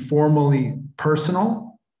to be formally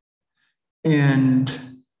personal and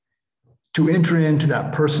to enter into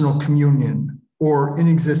that personal communion or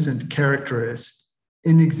inexistence characteristic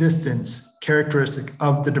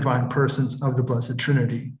of the divine persons of the Blessed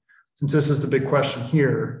Trinity? Since this is the big question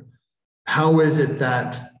here, how is it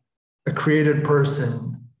that a created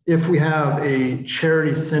person, if we have a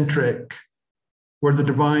charity-centric, where the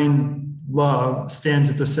divine love stands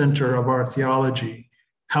at the center of our theology,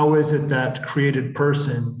 how is it that created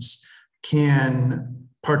persons can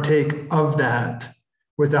partake of that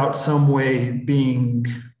without some way being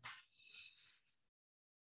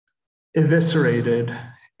eviscerated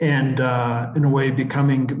and in a way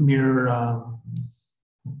becoming mere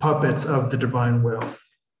puppets of the divine will?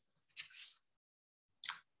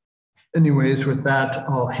 Anyways, with that,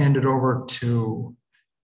 I'll hand it over to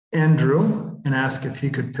Andrew and ask if he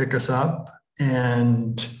could pick us up.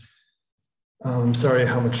 And I'm sorry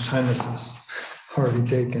how much time this has already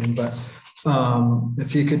taken, but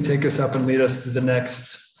if he could take us up and lead us to the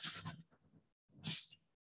next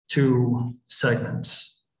two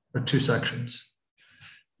segments or two sections.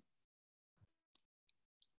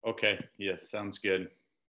 Okay, yes, sounds good.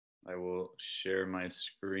 I will share my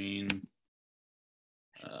screen.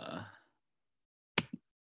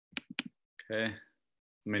 Okay,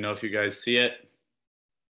 let me know if you guys see it.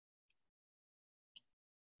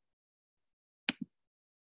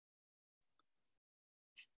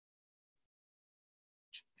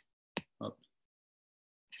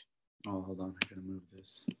 Oh, hold on, I gotta move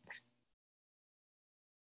this.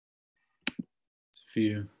 It's a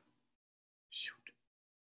few.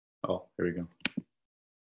 Oh, there we go.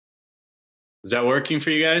 Is that working for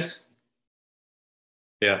you guys?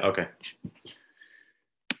 Yeah, okay.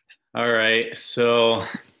 All right, so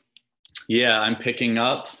yeah, I'm picking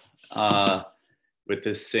up with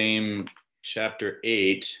this same chapter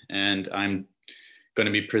 8, and I'm going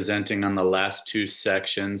to be presenting on the last two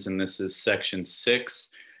sections, and this is section 6,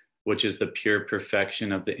 which is the pure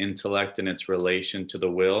perfection of the intellect and its relation to the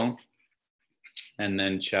will, and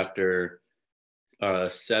then chapter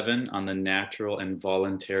 7 on the natural and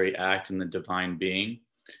voluntary act in the divine being.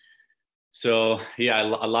 So yeah, a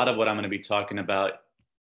lot of what I'm going to be talking about,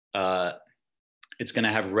 it's going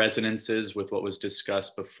to have resonances with what was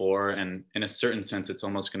discussed before, and in a certain sense, it's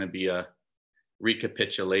almost going to be a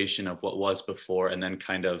recapitulation of what was before, and then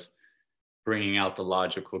kind of bringing out the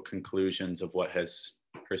logical conclusions of what has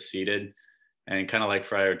preceded. And kind of like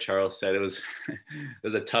Friar Charles said, it was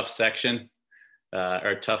a tough section, or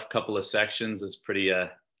a tough couple of sections. It's pretty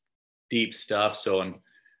deep stuff. So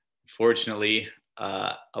unfortunately,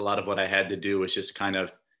 a lot of what I had to do was just kind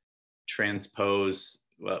of transpose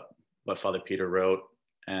what Father Peter wrote,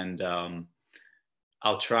 and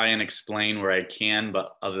I'll try and explain where I can,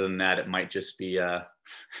 but other than that, it might just be a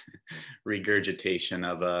regurgitation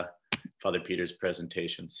of Father Peter's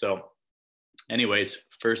presentation. So anyways,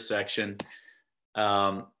 first section.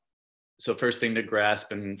 So first thing to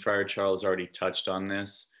grasp, and Friar Charles already touched on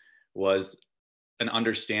this, was an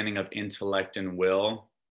understanding of intellect and will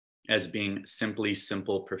as being simply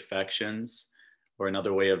simple perfections, or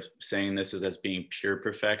another way of saying this is as being pure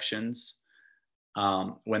perfections.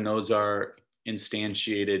 When those are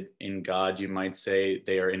instantiated in God, you might say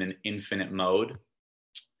they are in an infinite mode.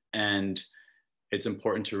 And it's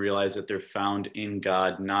important to realize that they're found in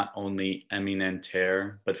God, not only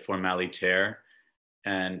eminenter, but formaliter.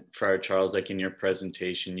 And Friar Charles, like in your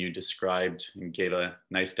presentation, you described and gave a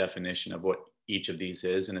nice definition of what each of these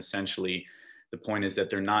is. And essentially, the point is that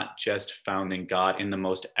they're not just found in God in the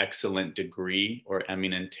most excellent degree or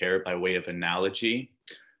eminenter by way of analogy,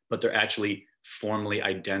 but they're actually formally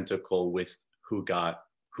identical with who God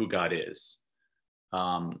is.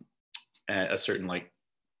 A certain, like,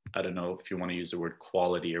 I don't know if you want to use the word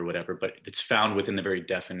quality or whatever, but it's found within the very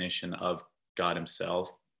definition of God himself.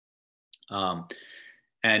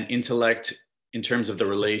 And intellect, in terms of the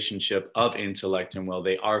relationship of intellect and will,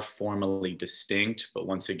 they are formally distinct, but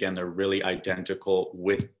once again, they're really identical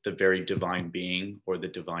with the very divine being or the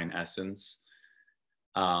divine essence.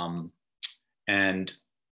 And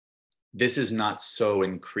this is not so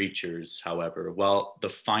in creatures, however. While the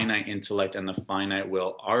finite intellect and the finite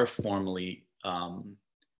will are formally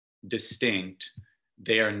distinct,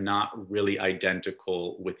 they are not really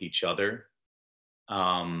identical with each other.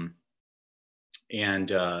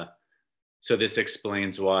 So this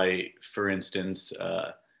explains why, for instance,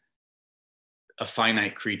 a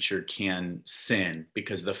finite creature can sin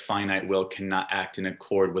because the finite will cannot act in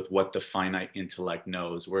accord with what the finite intellect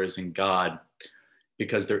knows. Whereas in God,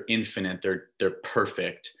 because they're infinite, they're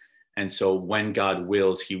perfect. And so when God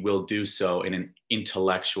wills, he will do so in an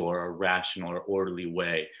intellectual or a rational or orderly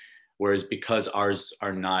way. Whereas because ours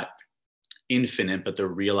are not infinite, but they're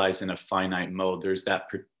realized in a finite mode, there's that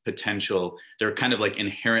potential. They're kind of like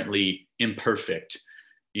inherently imperfect,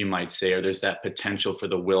 you might say, or there's that potential for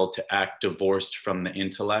the will to act divorced from the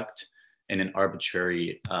intellect in an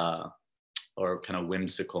arbitrary or kind of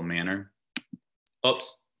whimsical manner.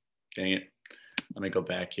 Oops, dang it. Let me go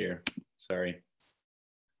back here. Sorry.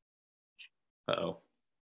 Uh-oh.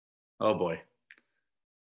 Oh boy.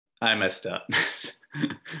 I messed up.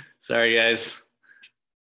 Sorry, guys.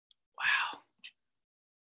 Wow.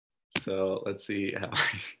 So let's see how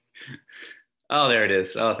oh, there it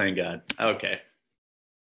is. Oh, thank God. Okay.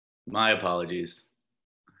 My apologies.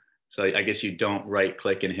 So I guess you don't right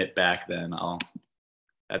click and hit back then. I'll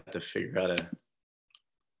have to figure out a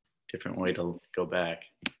different way to go back.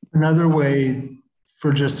 Another way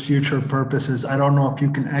for just future purposes, I don't know if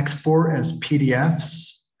you can export as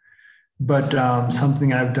PDFs, but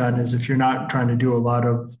something I've done is if you're not trying to do a lot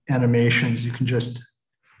of animations, you can just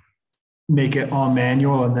make it all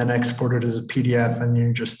manual and then export it as a PDF, and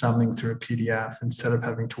you're just thumbing through a PDF instead of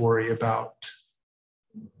having to worry about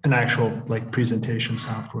an actual like presentation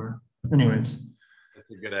software. Anyways.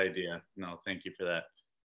 That's a good idea. No, thank you for that.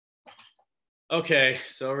 Okay,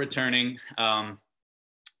 so returning.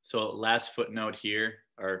 So last footnote here,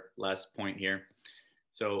 or last point here.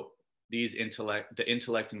 So the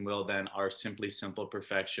intellect and will then are simply simple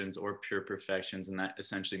perfections or pure perfections. And that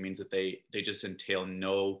essentially means that they just entail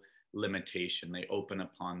no limitation. They open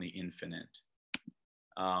upon the infinite.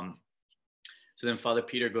 So then Father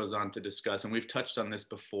Peter goes on to discuss, and we've touched on this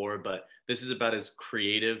before, but this is about as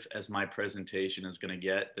creative as my presentation is going to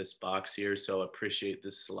get, this box here. So appreciate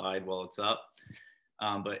this slide while it's up.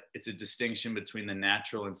 But it's a distinction between the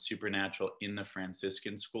natural and supernatural in the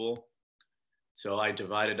Franciscan school. So I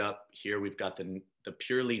divided up here. We've got the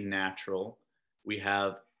purely natural. We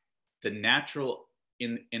have the natural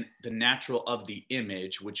in the natural of the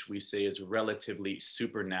image, which we say is relatively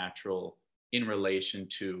supernatural in relation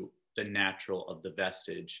to the natural of the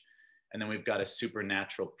vestige. And then we've got a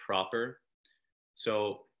supernatural proper.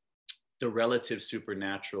 So the relative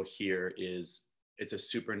supernatural here is, it's a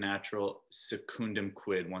supernatural secundum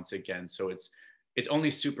quid once again. So it's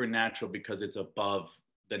only supernatural because it's above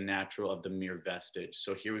the natural of the mere vestige.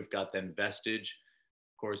 So here we've got then vestige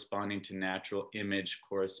corresponding to natural, image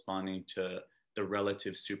corresponding to the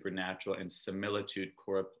relative supernatural, and similitude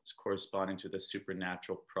corresponding to the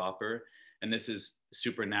supernatural proper. And this is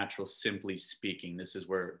supernatural, simply speaking. This is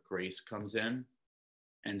where grace comes in.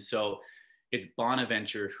 And so it's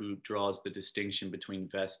Bonaventure who draws the distinction between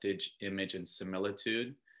vestige, image, and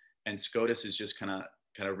similitude. And Scotus is just kind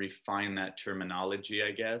of refine that terminology,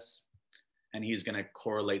 I guess. And he's going to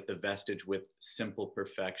correlate the vestige with simple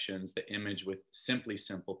perfections, the image with simply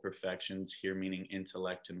simple perfections, here meaning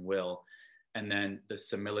intellect and will, and then the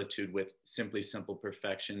similitude with simply simple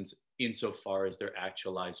perfections insofar as they're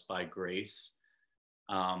actualized by grace.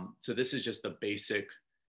 So this is just the basic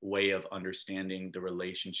way of understanding the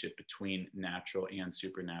relationship between natural and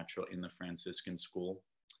supernatural in the Franciscan school.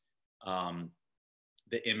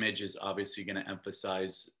 The image is obviously going to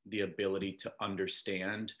emphasize the ability to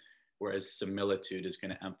understand, whereas similitude is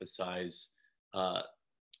going to emphasize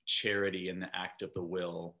charity in the act of the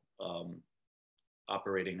will,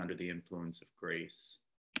 operating under the influence of grace.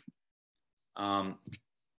 So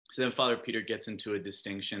then Father Peter gets into a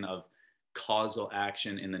distinction of causal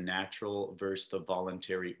action in the natural versus the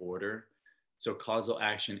voluntary order. So causal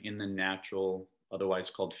action in the natural, otherwise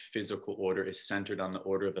called physical order, is centered on the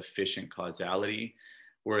order of efficient causality,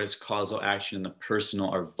 whereas causal action in the personal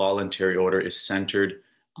or voluntary order is centered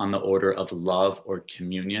on the order of love or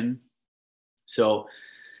communion. So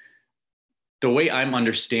the way I'm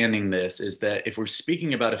understanding this is that if we're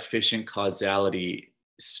speaking about efficient causality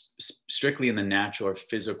strictly in the natural or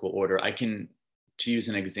physical order, to use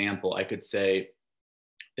an example, I could say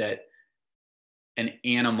that an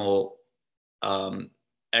animal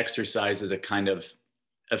exercises a kind of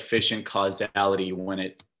efficient causality when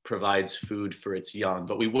it provides food for its young,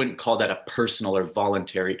 but we wouldn't call that a personal or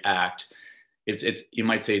voluntary act. You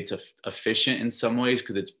might say it's efficient in some ways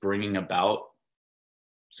because it's bringing about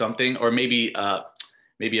something. Or maybe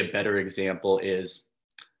a better example is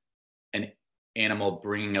an animal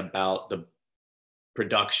bringing about the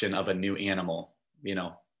production of a new animal,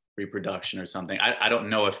 reproduction or something. I don't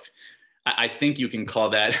know if, I think you can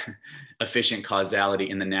call that efficient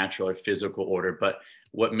causality in the natural or physical order, but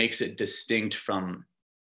what makes it distinct from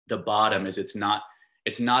the bottom is it's not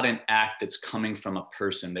an act that's coming from a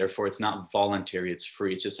person. Therefore, it's not voluntary, it's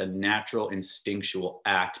free. It's just a natural, instinctual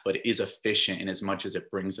act, but it is efficient in as much as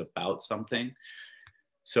it brings about something.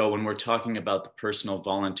 So when we're talking about the personal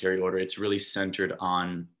voluntary order, it's really centered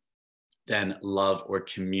on then love or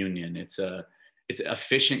communion. It's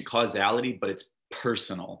efficient causality, but it's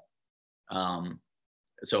personal.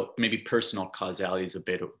 So maybe personal causality is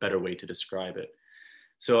a better way to describe it.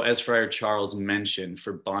 So as Friar Charles mentioned,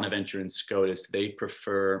 for Bonaventure and Scotus, they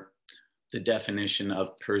prefer the definition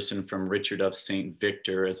of person from Richard of St.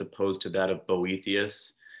 Victor as opposed to that of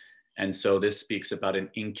Boethius. And so this speaks about an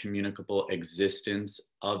incommunicable existence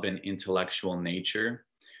of an intellectual nature.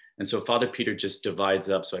 And so Father Peter just divides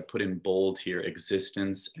up, so I put in bold here,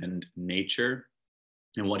 existence and nature.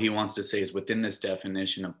 And what he wants to say is within this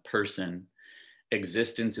definition of person,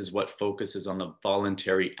 existence is what focuses on the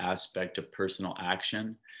voluntary aspect of personal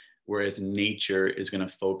action, whereas nature is going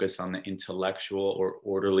to focus on the intellectual or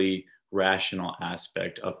orderly, rational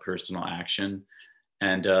aspect of personal action.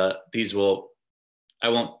 And I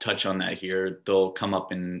won't touch on that here. They'll come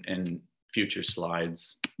up in future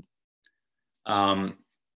slides.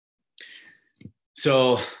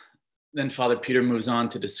 So then Father Peter moves on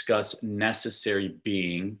to discuss necessary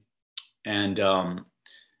being. And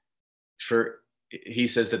he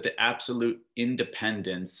says that the absolute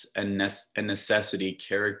independence and necessity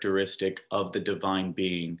characteristic of the divine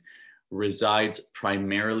being resides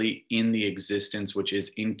primarily in the existence which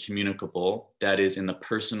is incommunicable, that is, in the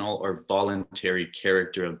personal or voluntary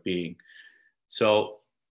character of being. So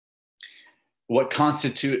what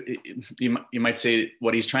you might say,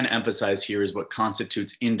 what he's trying to emphasize here is what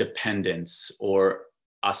constitutes independence or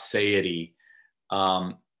aseity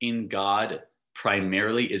in God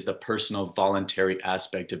primarily is the personal voluntary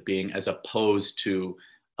aspect of being, as opposed to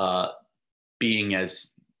being as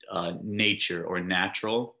nature or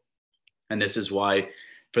natural. And this is why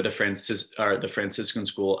for the Franciscan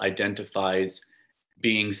school identifies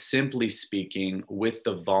being, simply speaking, with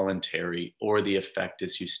the voluntary or the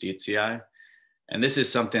effectus justitiae. And this is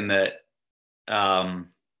something that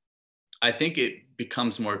I think it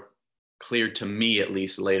becomes more clear to me, at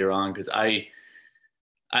least later on, because I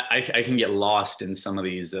can get lost in some of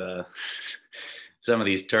these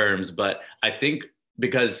terms. But I think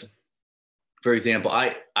because, for example,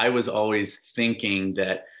 I was always thinking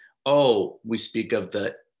that, we speak of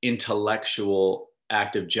the intellectual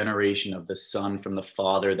act of generation of the Son from the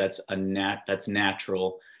Father. That's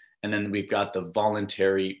natural. And then we've got the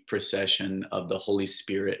voluntary procession of the Holy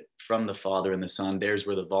Spirit from the Father and the Son. There's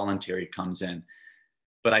where the voluntary comes in.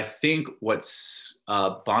 But I think what's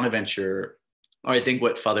Bonaventure, or I think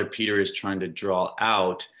what Father Peter is trying to draw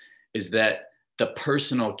out, is that the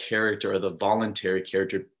personal character or the voluntary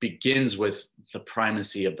character begins with the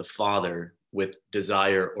primacy of the Father, with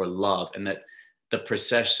desire or love, and that the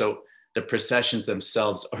processions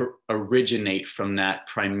themselves originate from that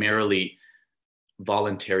primarily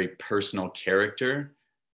voluntary personal character.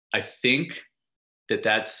 I think that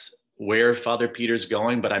that's where Father Peter's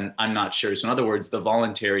going, but I'm not sure. So in other words, the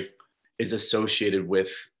voluntary is associated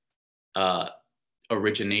with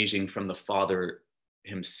originating from the Father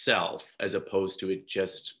himself, as opposed to it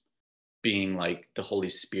just being like the Holy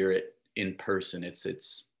Spirit in person.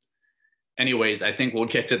 It's anyways, I think we'll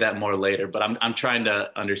get to that more later, but I'm trying to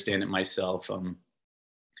understand it myself.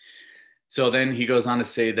 So then he goes on to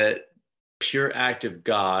say that pure act of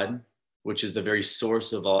God, which is the very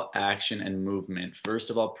source of all action and movement, first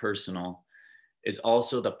of all personal, is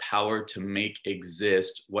also the power to make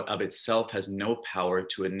exist what of itself has no power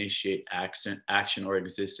to initiate action or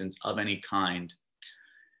existence of any kind.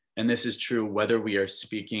 And this is true whether we are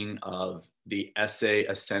speaking of the esse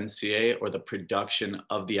essentiae, or the production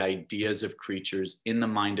of the ideas of creatures in the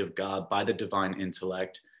mind of God by the divine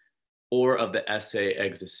intellect, or of the esse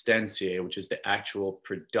existentiae, which is the actual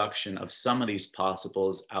production of some of these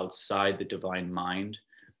possibles outside the divine mind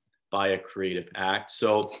by a creative act.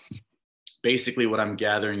 So basically what I'm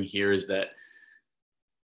gathering here is that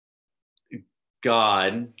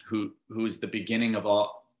God, who's the beginning of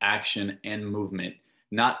all action and movement,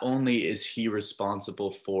 not only is he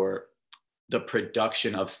responsible for the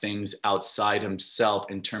production of things outside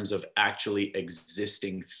himself in terms of actually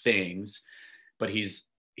existing things, but he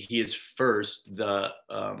is first the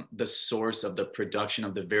source of the production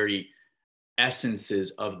of the very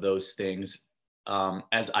essences of those things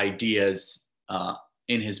as ideas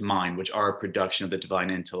in his mind, which are a production of the divine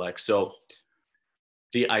intellect. So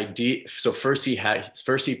first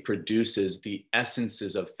he produces the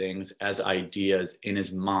essences of things as ideas in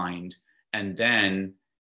his mind, and then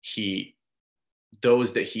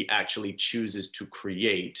those that he actually chooses to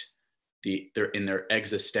create, they're in their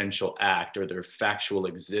existential act or their factual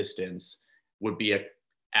existence, would be an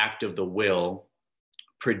act of the will,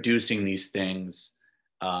 producing these things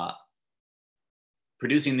ad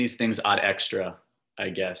extra, I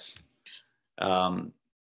guess.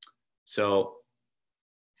 So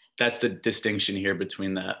that's the distinction here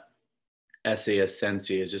between that esse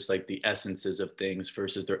essentia, is just like the essences of things,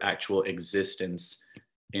 versus their actual existence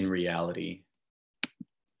in reality.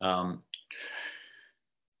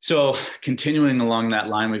 So continuing along that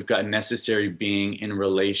line, we've got necessary being in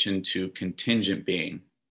relation to contingent being.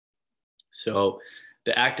 So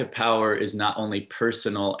the act of power is not only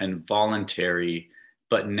personal and voluntary,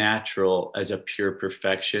 but natural as a pure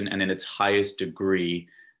perfection, and in its highest degree,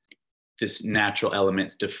 this natural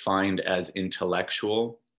element's defined as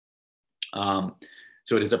intellectual.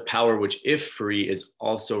 So it is a power which, if free, is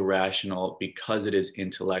also rational because it is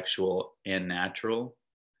intellectual and natural.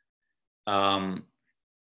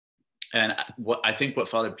 And what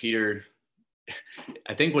Father Peter,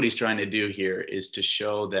 I think what he's trying to do here is to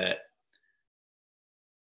show that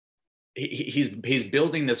he's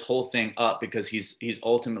building this whole thing up because he's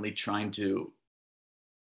ultimately trying to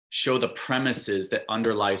show the premises that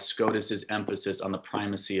underlie Scotus's emphasis on the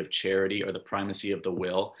primacy of charity or the primacy of the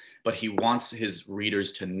will. But he wants his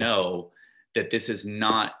readers to know that this does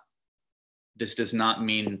not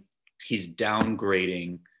mean he's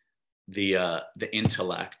downgrading the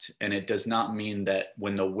intellect, and it does not mean that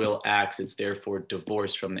when the will acts, it's therefore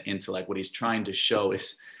divorced from the intellect. What he's trying to show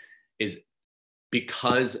is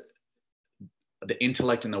because the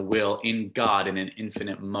intellect and the will in God in an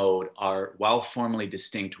infinite mode are, while formally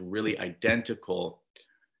distinct, really identical.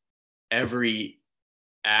 Every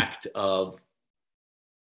act of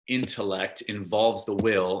intellect involves the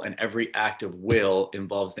will, and every act of will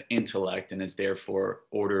involves the intellect and is therefore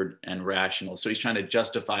ordered and rational. So he's trying to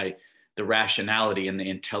justify the rationality and the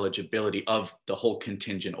intelligibility of the whole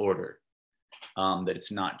contingent order. That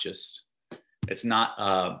it's not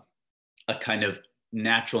a kind of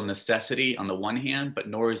natural necessity on the one hand, but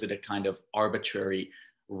nor is it a kind of arbitrary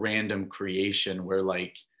random creation where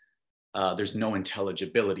like there's no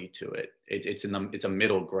intelligibility to it. It's a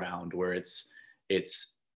middle ground where it's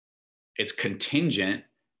contingent,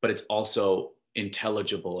 but it's also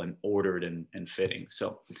intelligible and ordered and fitting.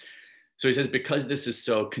 So he says, because this is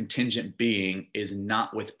so, contingent being is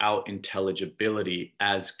not without intelligibility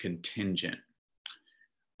as contingent.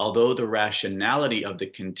 Although the rationality of the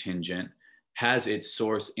contingent has its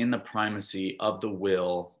source in the primacy of the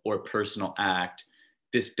will or personal act,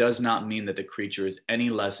 this does not mean that the creature is any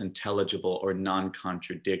less intelligible or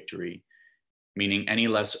non-contradictory, meaning any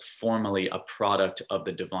less formally a product of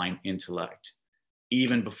the divine intellect,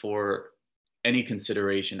 even before any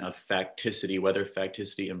consideration of facticity, whether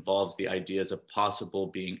facticity involves the ideas of possible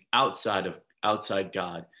being outside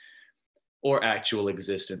God or actual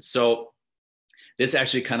existence. So this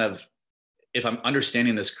actually kind of, if I'm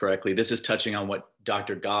understanding this correctly, this is touching on what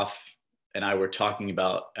Dr. Goff and I were talking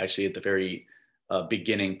about actually at the very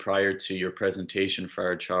beginning prior to your presentation,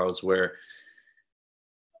 Friar Charles, where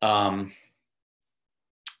the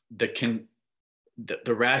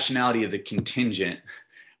rationality of the contingent,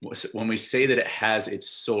 when we say that it has its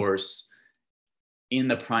source in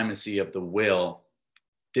the primacy of the will,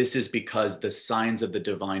 this is because the signs of the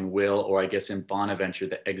divine will, or I guess in Bonaventure,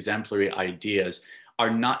 the exemplary ideas, are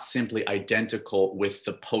not simply identical with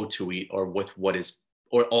the potuit or with what is,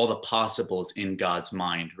 or all the possibles in God's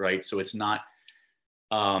mind, right? So it's not,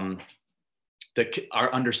 our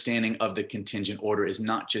understanding of the contingent order is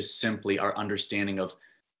not just simply our understanding of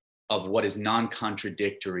what is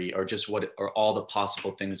non-contradictory or just what are all the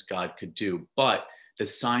possible things God could do, but the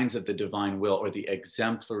signs of the divine will or the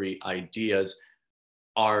exemplary ideas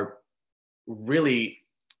are really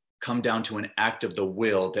come down to an act of the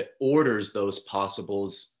will that orders those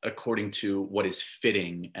possibles according to what is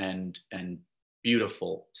fitting and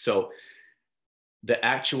beautiful. So the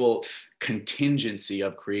actual contingency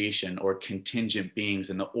of creation or contingent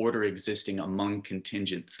beings and the order existing among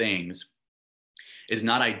contingent things is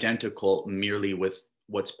not identical merely with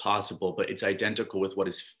what's possible, but it's identical with what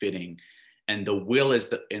is fitting. And the will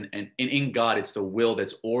is and in God, it's the will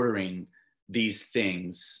that's ordering these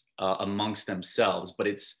things amongst themselves, but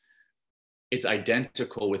it's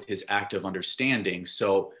identical with his act of understanding.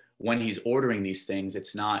 So when he's ordering these things,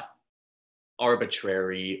 it's not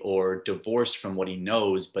arbitrary or divorced from what he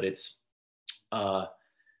knows, but I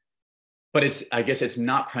guess it's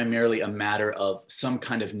not primarily a matter of some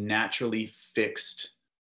kind of naturally fixed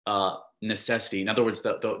necessity. In other words,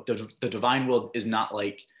 the divine will is not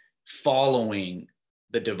like following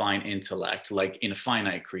the divine intellect, like in a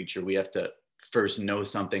finite creature. We have to first know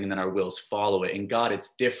something and then our wills follow it. In God,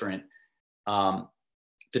 it's different. The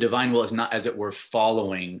divine will is not, as it were,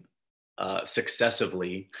 following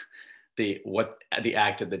successively the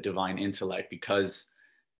act of the divine intellect, because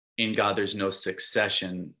in God there's no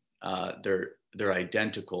succession. They're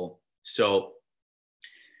identical. So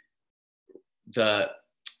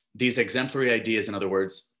these exemplary ideas, in other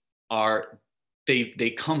words,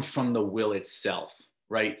 they come from the will itself,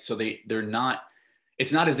 right? So they're not.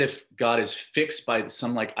 It's not as if God is fixed by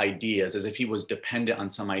some like ideas, as if he was dependent on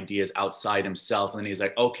some ideas outside himself, and then he's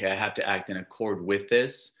like, okay, I have to act in accord with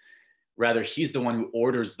this. Rather, he's the one who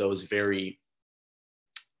orders those very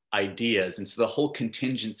ideas. And so the whole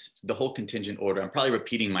contingent order, I'm probably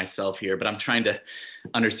repeating myself here, but I'm trying to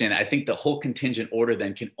understand it. I think the whole contingent order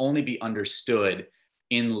then can only be understood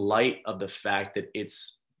in light of the fact that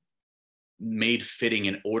it's made fitting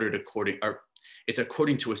and ordered it's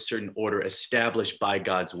according to a certain order established by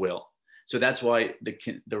God's will. So that's why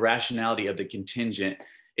the rationality of the contingent,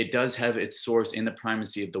 it does have its source in the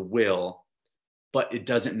primacy of the will, but it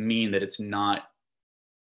doesn't mean that it's not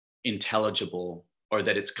intelligible or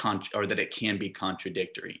that it can be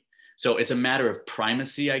contradictory. So it's a matter of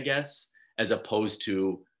primacy, I guess, as opposed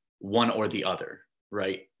to one or the other,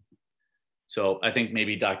 right? So I think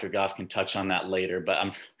maybe Dr. Goff can touch on that later, but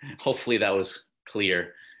hopefully that was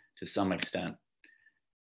clear to some extent.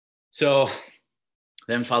 So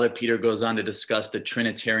Then Father Peter goes on to discuss the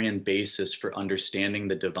Trinitarian basis for understanding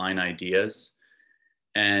the divine ideas.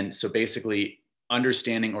 And so basically,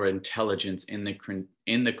 understanding or intelligence in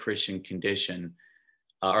the Christian condition,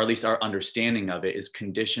 or at least our understanding of it, is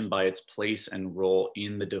conditioned by its place and role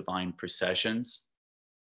in the divine processions.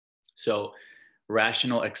 So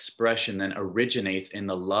rational expression then originates in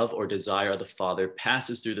the love or desire of the Father,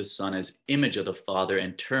 passes through the Son as image of the Father,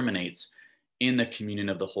 and terminates in the communion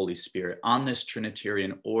of the Holy Spirit. On this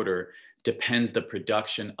Trinitarian order depends the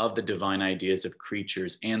production of the divine ideas of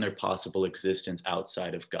creatures and their possible existence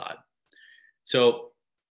outside of God. So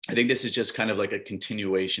I think this is just kind of like a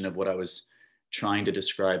continuation of what I was trying to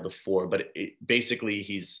describe before, but basically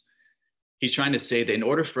he's trying to say that in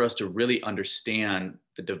order for us to really understand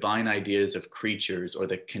the divine ideas of creatures or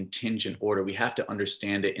the contingent order, we have to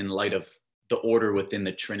understand it in light of the order within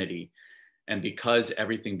the Trinity. And because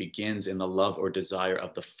everything begins in the love or desire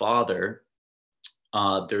of the Father,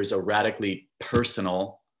 there's a radically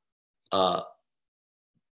personal,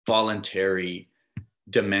 voluntary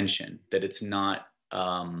dimension, that it's not,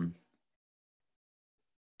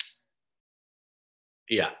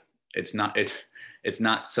 it's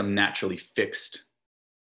not some naturally fixed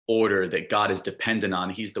order that God is dependent on.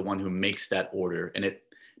 He's the one who makes that order,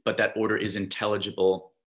 but that order is intelligible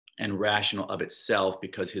and rational of itself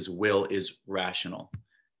because his will is rational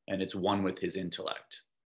and it's one with his intellect.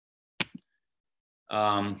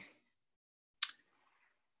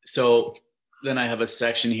 So then I have a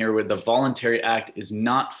section here where the voluntary act is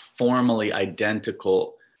not formally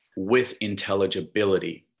identical with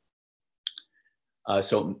intelligibility.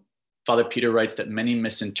 So Father Peter writes that many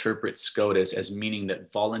misinterpret Scotus as meaning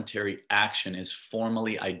that voluntary action is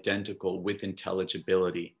formally identical with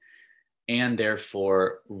intelligibility and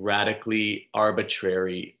therefore radically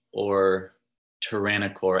arbitrary or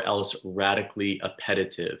tyrannical, or else radically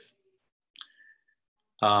appetitive.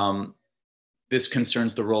 This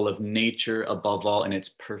concerns the role of nature above all in its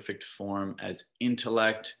perfect form as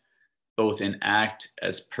intellect, both in act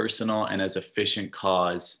as personal and as efficient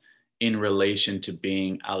cause in relation to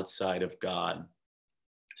being outside of God.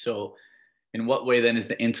 So in what way then is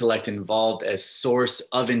the intellect involved as source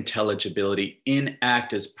of intelligibility in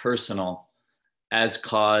act as personal, as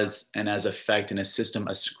cause and as effect in a system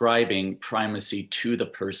ascribing primacy to the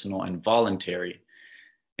personal and voluntary?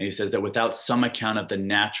 And he says that without some account of the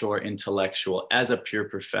natural or intellectual as a pure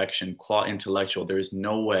perfection, qua intellectual, there is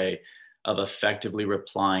no way of effectively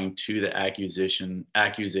replying to the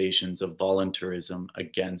accusations of voluntarism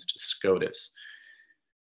against Scotus.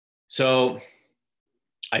 So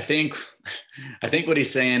I think what he's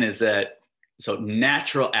saying is that, so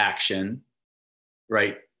natural action,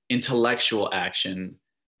 right, intellectual action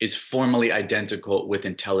is formally identical with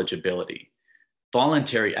intelligibility.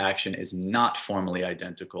 Voluntary action is not formally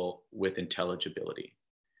identical with intelligibility.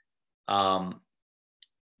 But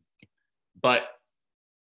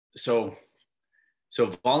so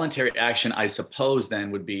voluntary action, I suppose,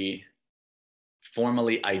 then would be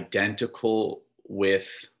formally identical with,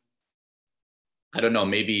 I don't know,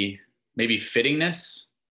 maybe fittingness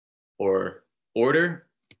or order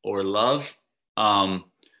or love.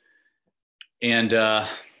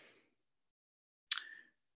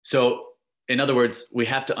 So in other words, we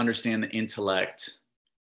have to understand the intellect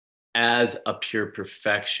as a pure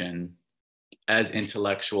perfection, as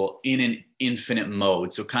intellectual in an infinite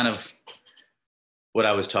mode. So kind of what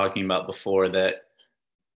I was talking about before, that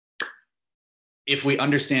if we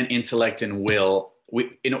understand intellect and will,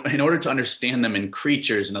 in order to understand them in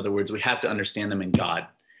creatures, in other words, we have to understand them in God,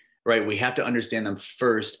 right? We have to understand them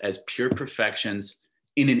first as pure perfections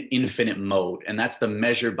in an infinite mode. And that's the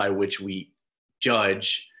measure by which we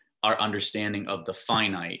judge our understanding of the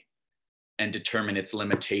finite and determine its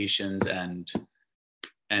limitations and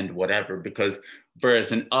whatever. Because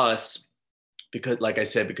whereas in us, because like I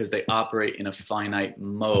said, because they operate in a finite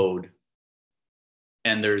mode,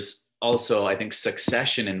 and there's also, I think,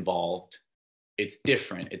 succession involved, it's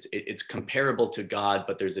different. It's comparable to God,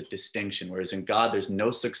 but there's a distinction. Whereas in God, there's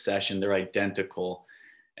no succession, they're identical.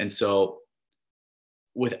 And so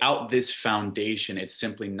without this foundation, it's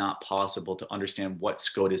simply not possible to understand what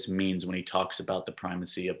Scotus means when he talks about the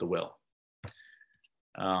primacy of the will.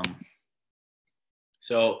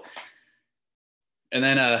 And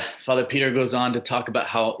then Father Peter goes on to talk about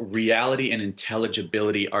how reality and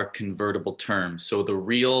intelligibility are convertible terms. So the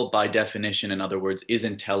real, by definition, in other words, is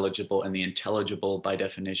intelligible, and the intelligible, by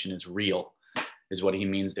definition, is real, is what he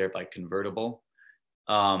means there by convertible.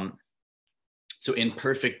 So in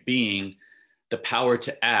perfect being, the power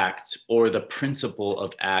to act, or the principle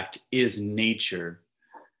of act, is nature,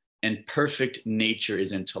 and perfect nature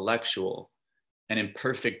is intellectual, and in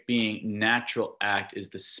perfect being, natural act is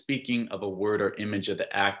the speaking of a word or image of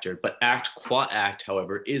the actor, but act qua act,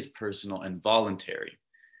 however, is personal and voluntary.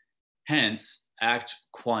 Hence, act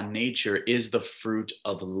qua nature is the fruit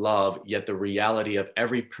of love, yet the reality of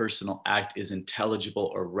every personal act is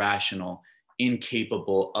intelligible or rational,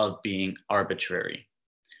 incapable of being arbitrary.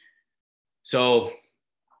 So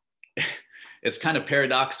it's kind of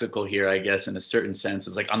paradoxical here, I guess, in a certain sense.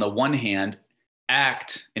 It's like, on the one hand,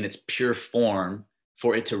 act in its pure form,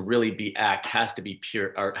 for it to really be act, has to be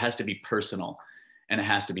pure, or has to be personal, and it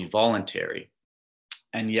has to be voluntary.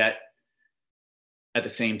 And yet, at the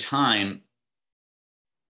same time,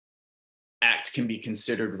 act can be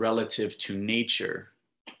considered relative to nature.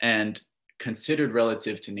 And considered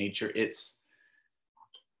relative to nature, it's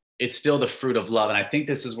still the fruit of love. And I think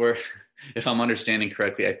this is where, if I'm understanding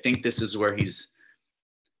correctly, I think this is where he's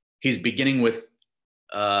beginning with,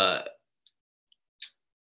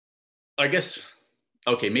 I guess,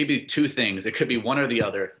 okay, maybe two things. It could be one or the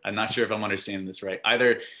other. I'm not sure if I'm understanding this right.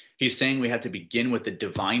 Either he's saying we have to begin with the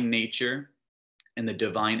divine nature and the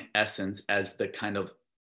divine essence as the kind of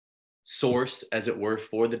source, as it were,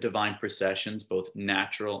 for the divine processions, both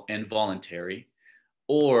natural and voluntary,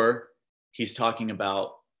 or he's talking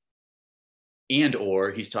about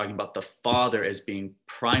the Father as being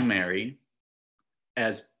primary,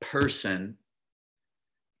 as person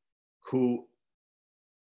who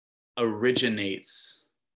originates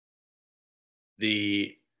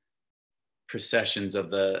the processions of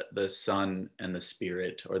the Son and the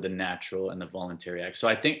Spirit, or the natural and the voluntary act. So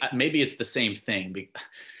I think maybe it's the same thing.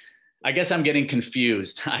 I guess I'm getting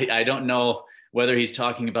confused. I don't know whether he's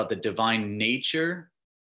talking about the divine nature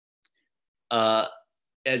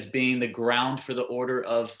as being the ground for the order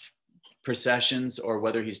of processions, or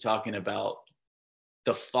whether he's talking about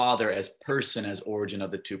the Father as person, as origin of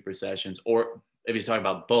the two processions, or if he's talking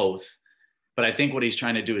about both. But I think what he's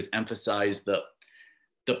trying to do is emphasize the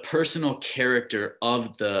personal character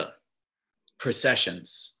of the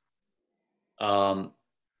processions. Well,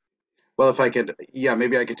 if I could,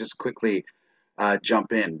 maybe I could just quickly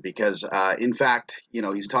jump in, because in fact,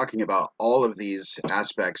 he's talking about all of these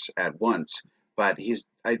aspects at once, but he's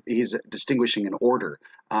distinguishing an order.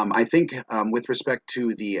 I think with respect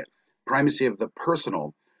to the primacy of the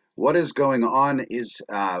personal, what is going on is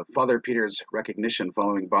Father Peter's recognition,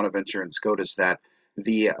 following Bonaventure and Scotus, that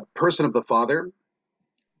the person of the Father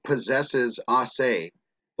possesses ase,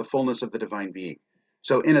 the fullness of the divine being.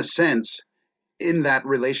 So in a sense, in that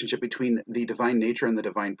relationship between the divine nature and the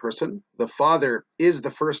divine person, the Father is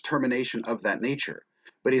the first termination of that nature.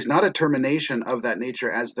 But he's not a termination of that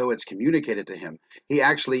nature as though it's communicated to him. He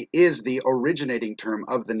actually is the originating term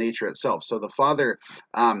of the nature itself. So the Father,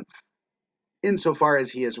 insofar as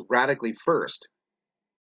he is radically first,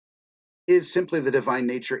 is simply the divine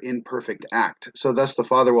nature in perfect act. So thus the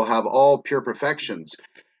Father will have all pure perfections,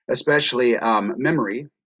 especially memory,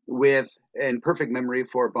 and perfect memory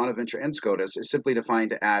for Bonaventure and Scotus is simply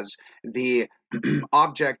defined as the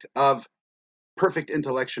object of perfect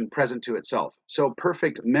intellection present to itself. So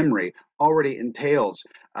perfect memory already entails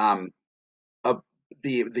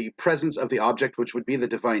the presence of the object, which would be the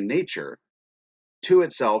divine nature, to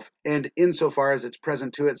itself, and insofar as it's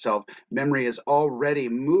present to itself, memory is already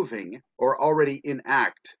moving, or already in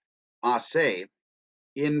act, ase,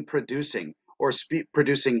 in producing, or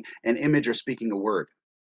producing an image or speaking a word.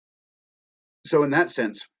 So in that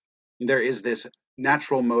sense, there is this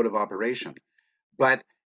natural mode of operation. But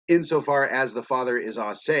insofar as the Father is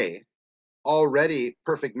ase, already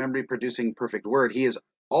perfect memory producing perfect word, he is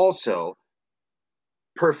also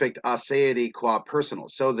perfect aseity qua personal.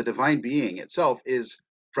 So the divine being itself is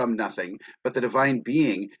from nothing, but the divine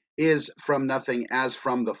being is from nothing as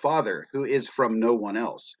from the Father, who is from no one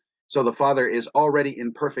else. So the Father is already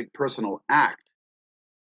in perfect personal act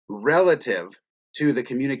relative to the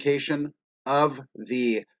communication of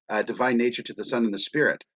the divine nature to the Son and the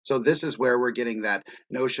Spirit. So this is where we're getting that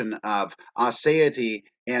notion of aseity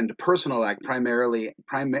and personal act primarily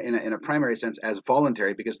in a primary sense as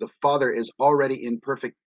voluntary, because the Father is already in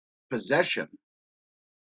perfect possession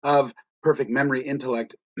of perfect memory,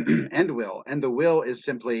 intellect, and will. And the will is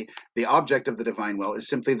simply the object of the divine will, is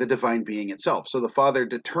simply the divine being itself. So the Father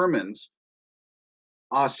determines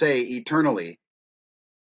ase eternally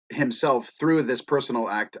himself through this personal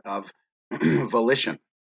act of volition.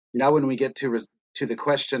 Now, when we get to the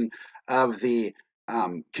question of the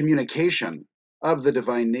communication of the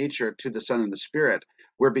divine nature to the Son and the Spirit,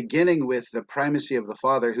 we're beginning with the primacy of the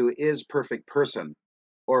Father, who is perfect person,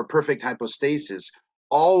 or perfect hypostasis,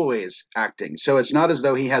 always acting. So it's not as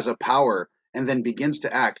though he has a power and then begins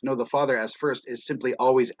to act. No, the Father as first is simply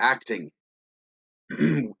always acting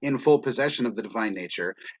in full possession of the divine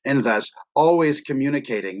nature, and thus always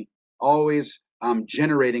communicating, always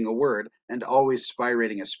generating a word, and always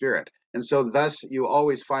spirating a spirit. And so thus you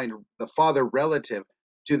always find the Father relative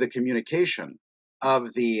to the communication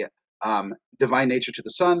of the divine nature to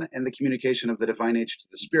the Son and the communication of the divine nature to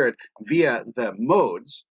the Spirit via the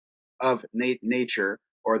modes of nature,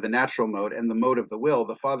 or the natural mode, and the mode of the will.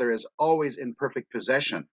 The Father is always in perfect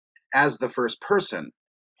possession as the first person,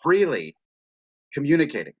 freely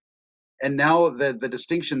communicating. And now the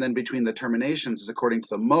distinction then between the terminations is according to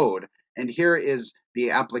the mode. And here is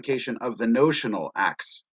the application of the notional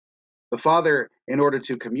acts. The Father, in order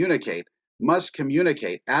to communicate, must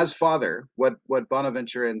communicate as Father what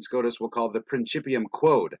Bonaventure and Scotus will call the principium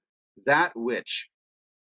quod, that which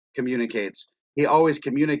communicates. He always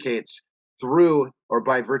communicates through or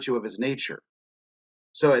by virtue of his nature.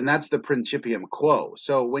 So, and that's the principium quo.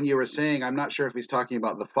 So when you were saying, I'm not sure if he's talking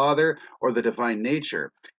about the Father or the divine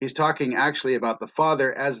nature, he's talking actually about the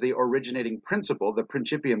Father as the originating principle, the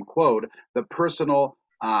principium quod, the personal,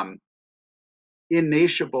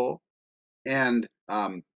 innatiable, and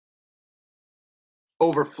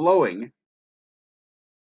overflowing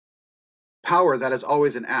power that is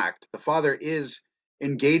always an act. The Father is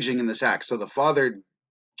engaging in this act. So the Father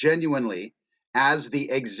genuinely, as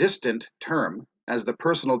the existent term, as the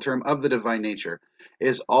personal term of the divine nature,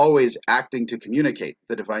 is always acting to communicate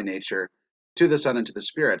the divine nature to the Son and to the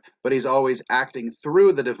Spirit, but he's always acting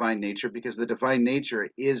through the divine nature, because the divine nature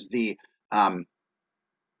is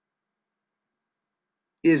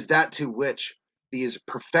that to which these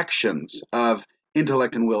perfections of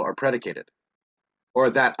intellect and will are predicated, or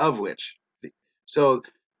that of which. So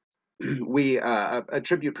we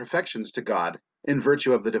attribute perfections to God in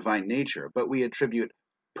virtue of the divine nature, but we attribute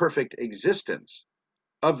perfect existence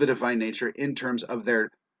of the divine nature in terms of their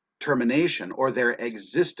termination or their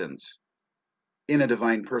existence in a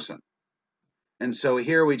divine person. And so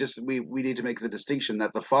here we need to make the distinction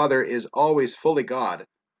that the Father is always fully God,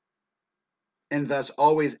 and thus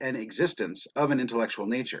always an existence of an intellectual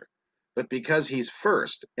nature. But because he's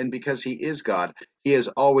first, and because he is God, he is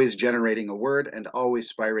always generating a word and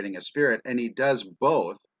always spirating a spirit, and he does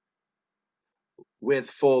both with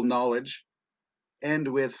full knowledge and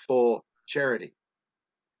with full charity.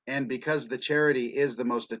 And because the charity is the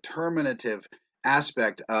most determinative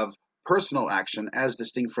aspect of personal action as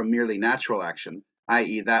distinct from merely natural action,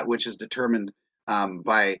 i.e., that which is determined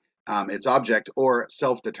by its object or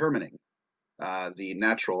self-determining, the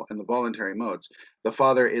natural and the voluntary modes, the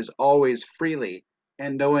Father is always freely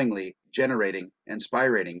and knowingly generating and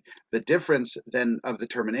spirating. The difference then of the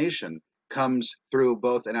termination comes through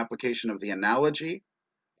both an application of the analogy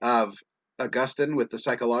of Augustine with the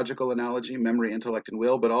psychological analogy, memory, intellect, and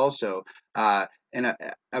will, but also an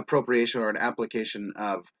appropriation or an application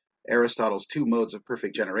of Aristotle's two modes of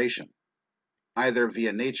perfect generation, either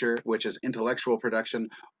via nature, which is intellectual production,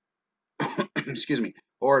 excuse me,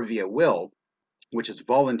 or via will, which is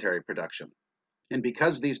voluntary production. And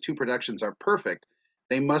because these two productions are perfect,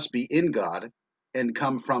 they must be in God and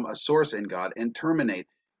come from a source in God and terminate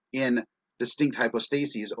in distinct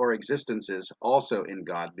hypostases or existences also in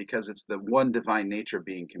God, because it's the one divine nature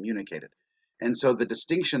being communicated. And so the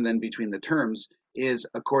distinction then between the terms is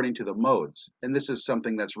according to the modes. And this is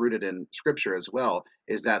something that's rooted in Scripture as well,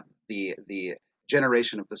 is that the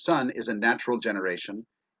generation of the Son is a natural generation.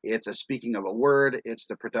 It's a speaking of a word, it's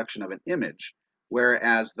the production of an image,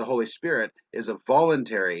 whereas the Holy Spirit is a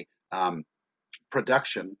voluntary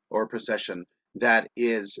production or procession that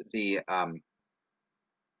is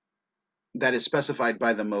that is specified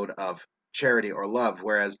by the mode of charity or love,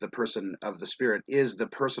 whereas the person of the Spirit is the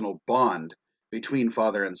personal bond between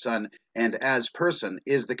Father and Son, and as person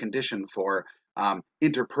is the condition for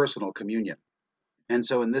interpersonal communion. And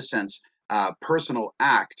so in this sense, personal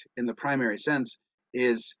act in the primary sense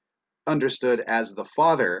is understood as the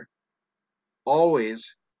Father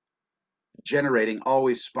always generating,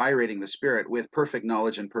 always spirating the Spirit with perfect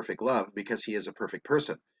knowledge and perfect love, because he is a perfect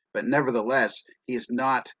person. But nevertheless, he is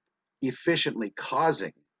not efficiently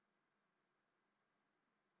causing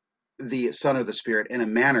the Son of the Spirit in a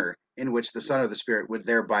manner in which the Son of the Spirit would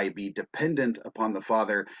thereby be dependent upon the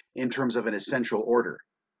Father in terms of an essential order,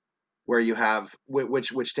 where you have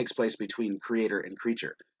which takes place between creator and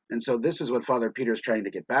creature. And so this is what Father Peter is trying to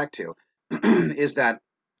get back to, is that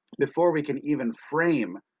before we can even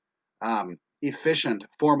frame efficient,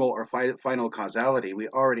 formal, or final causality, we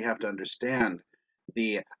already have to understand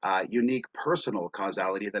the unique personal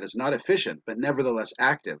causality that is not efficient, but nevertheless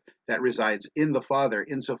active, that resides in the Father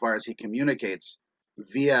insofar as he communicates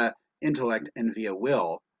via intellect and via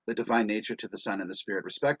will the divine nature to the Son and the Spirit,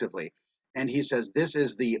 respectively. And he says this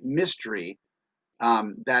is the mystery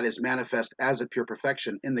that is manifest as a pure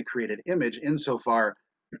perfection in the created image, insofar,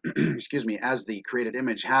 excuse me, as the created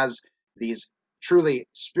image has these truly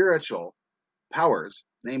spiritual powers,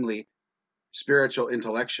 namely spiritual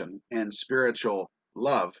intellection and spiritual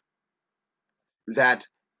love, that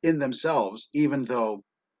in themselves, even though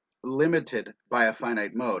limited by a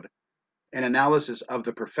finite mode, an analysis of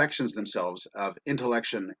the perfections themselves of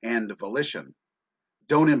intellection and volition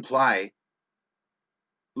don't imply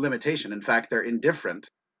limitation. In fact, they're indifferent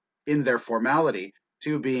in their formality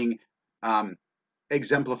to being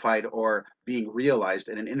exemplified or being realized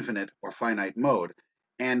in an infinite or finite mode.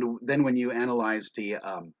 And then when you analyze the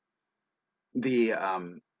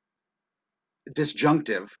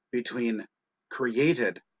disjunctive between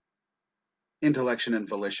created intellection and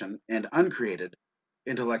volition and uncreated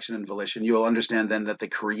intellection and volition, you will understand then that the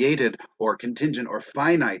created or contingent or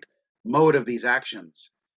finite mode of these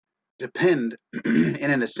actions depend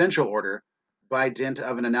in an essential order by dint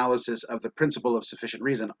of an analysis of the principle of sufficient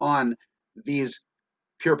reason on these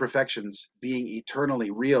pure perfections being eternally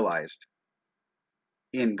realized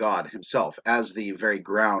in God himself as the very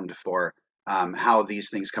ground for how these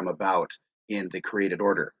things come about in the created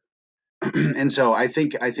order. And so I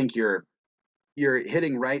think you're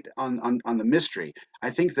hitting right on the mystery. I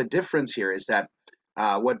think the difference here is that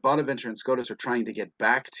what Bonaventure and Scotus are trying to get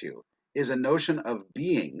back to is a notion of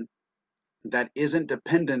being that isn't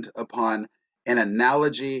dependent upon an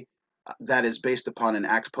analogy that is based upon an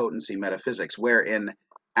act potency metaphysics, wherein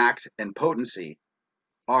act and potency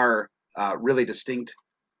are really distinct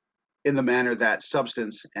in the manner that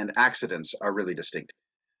substance and accidents are really distinct.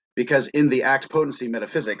 Because in the act potency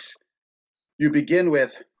metaphysics, you begin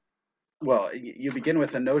with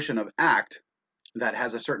a notion of act that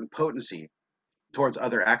has a certain potency towards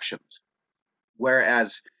other actions.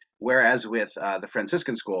 Whereas with the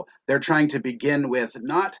Franciscan school, they're trying to begin with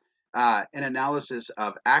not an analysis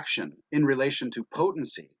of action in relation to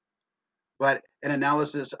potency, but an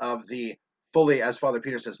analysis of the fully, as Father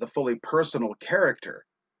Peter says, the fully personal character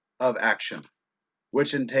of action,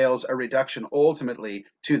 which entails a reduction ultimately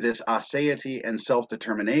to this aseity and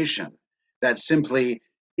self-determination that simply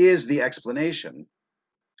is the explanation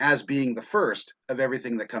as being the first of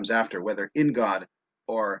everything that comes after, whether in God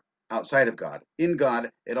or outside of God. In God,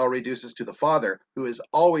 it all reduces to the Father, who is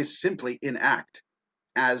always simply in act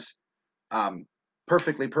as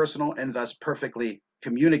perfectly personal and thus perfectly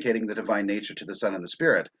communicating the divine nature to the Son and the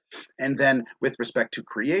Spirit. And then with respect to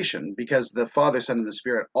creation, because the Father, Son, and the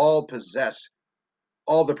Spirit all possess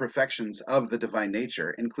all the perfections of the divine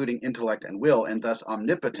nature, including intellect and will, and thus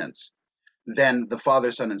omnipotence, then the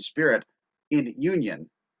Father, Son, and Spirit in union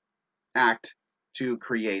act to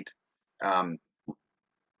create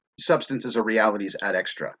substances or realities ad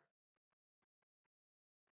extra.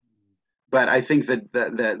 But I think that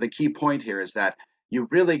the key point here is that you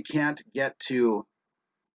really can't get to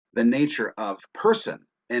the nature of person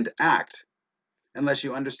and act unless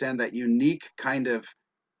you understand that unique kind of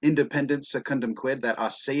independent secundum quid, that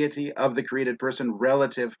aseity of the created person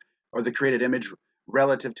relative, or the created image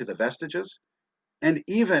relative to the vestiges, and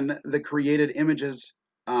even the created image's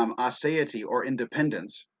aseity or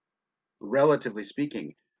independence, relatively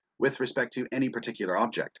speaking, with respect to any particular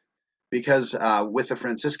object. Because with the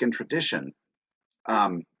Franciscan tradition,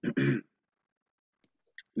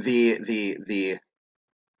 the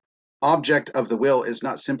object of the will is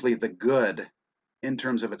not simply the good in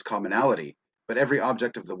terms of its commonality, but every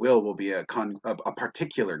object of the will be a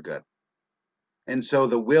particular good. And so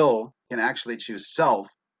the will can actually choose self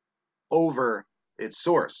over its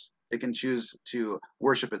source. It can choose to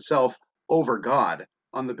worship itself over God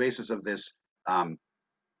on the basis of this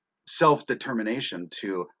self-determination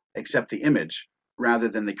to accept the image rather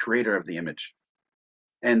than the creator of the image.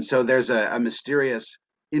 And so there's a mysterious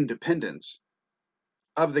independence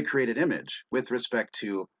of the created image with respect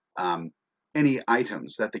to any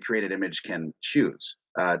items that the created image can choose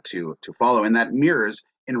to follow. And that mirrors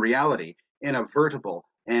in reality in a vertible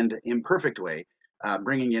and imperfect way,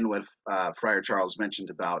 bringing in what Friar Charles mentioned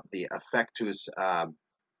about the affectus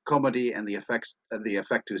commodi and the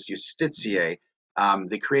affectus justitiae.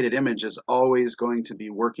 The created image is always going to be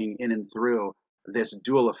working in and through this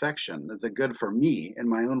dual affection, the good for me and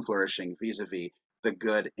my own flourishing vis-a-vis the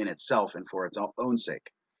good in itself and for its own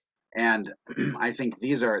sake. And I think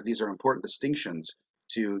these are important distinctions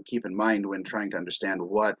to keep in mind when trying to understand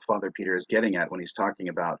what Father Peter is getting at when he's talking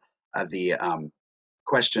about the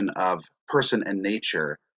question of person and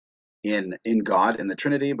nature in God, in the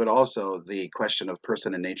Trinity, but also the question of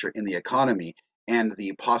person and nature in the economy, and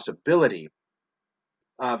the possibility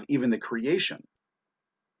of even the creation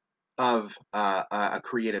of a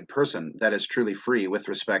created person that is truly free with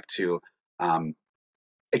respect to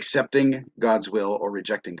accepting God's will or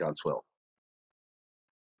rejecting God's will.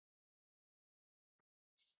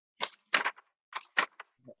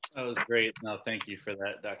 That was great. No, thank you for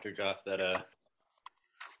that, Dr. Goff. That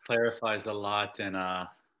clarifies a lot, and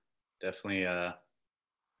definitely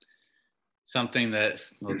something that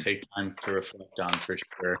will take time to reflect on for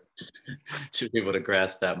sure to be able to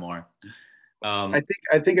grasp that more. I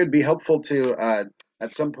think it'd be helpful to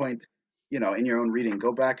at some point, in your own reading,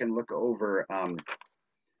 go back and look over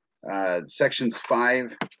sections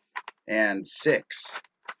 5 and 6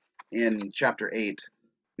 in chapter 8,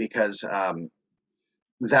 because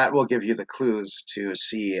that will give you the clues to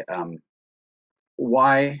see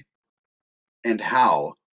why and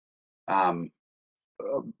how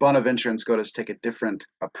Bonaventure and Scotus take a different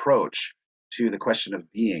approach to the question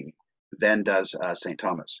of being than does St.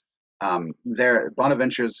 Thomas.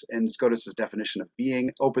 Bonaventure's and Scotus's definition of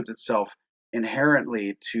being opens itself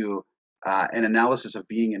inherently to an analysis of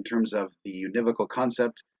being in terms of the univocal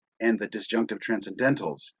concept and the disjunctive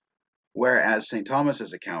transcendentals, whereas St.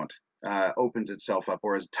 Thomas's account opens itself up,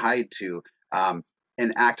 or is tied to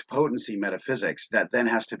an act potency metaphysics that then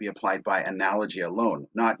has to be applied by analogy alone,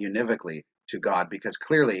 not univocally to God, because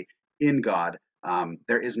clearly in God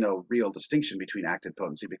there is no real distinction between act and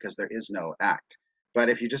potency, because there is no act. But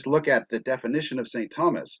if you just look at the definition of St.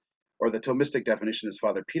 Thomas, or the Thomistic definition as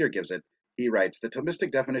Father Peter gives it, he writes, the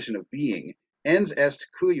Thomistic definition of being, ens est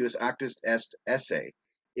cuius actus est esse,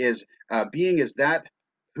 is being is that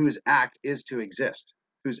whose act is to exist,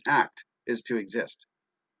 whose act is to exist.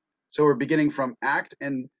 So we're beginning from act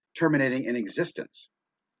and terminating in existence.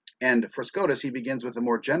 And for Scotus, he begins with a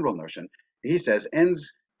more general notion. He says,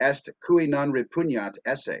 ens est cui non repugnat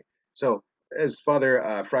esse. So as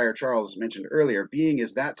Father Friar Charles mentioned earlier, being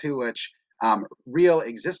is that to which real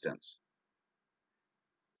existence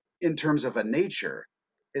in terms of a nature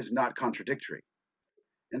is not contradictory.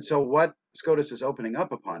 And so what Scotus is opening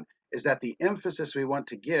up upon is that the emphasis we want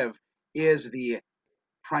to give is the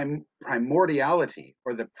primordiality,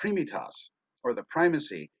 or the primitas, or the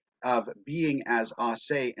primacy of being as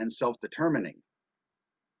ase and self-determining,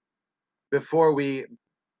 before we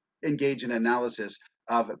engage in analysis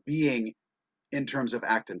of being in terms of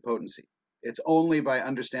act and potency. It's only by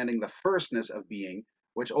understanding the firstness of being,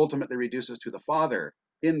 which ultimately reduces to the Father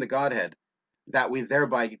in the Godhead, that we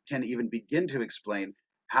thereby can even begin to explain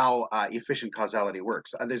how efficient causality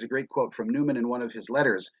works. There's a great quote from Newman in one of his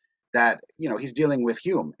letters that, he's dealing with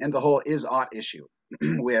Hume and the whole is-ought issue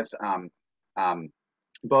with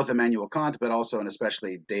both Immanuel Kant, but also and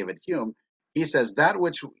especially David Hume. He says, that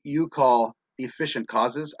which you call efficient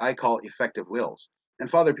causes, I call effective wills. And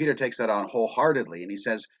Father Peter takes that on wholeheartedly, and he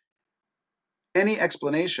says, any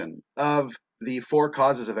explanation of the four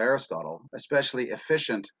causes of Aristotle, especially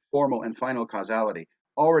efficient, formal, and final causality,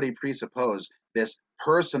 already presuppose this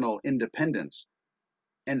personal independence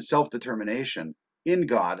and self-determination in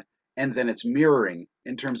God, and then its mirroring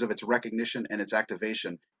in terms of its recognition and its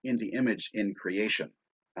activation in the image in creation.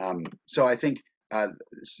 So I think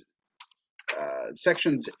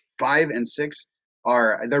sections 5 and 6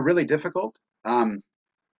 they're really difficult,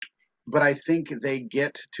 but I think they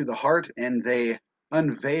get to the heart, and they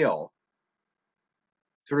unveil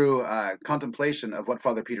through contemplation of what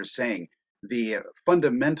Father Peter's saying, the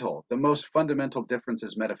most fundamental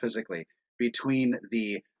differences metaphysically between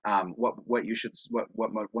the what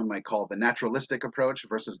one might call the naturalistic approach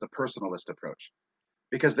versus the personalist approach.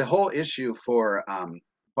 Because the whole issue for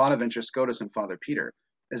Bonaventure, Scotus, and Father Peter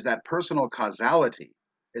is that personal causality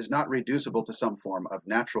is not reducible to some form of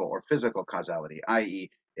natural or physical causality, i.e.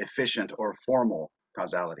 efficient or formal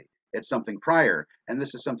causality. It's something prior, and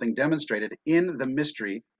this is something demonstrated in the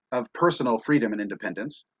mystery of personal freedom and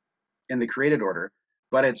independence in the created order,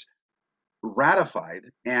 but it's ratified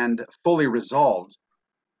and fully resolved,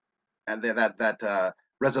 and that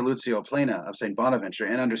resolutio plena of St. Bonaventure,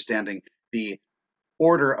 and understanding the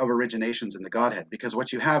order of originations in the Godhead, because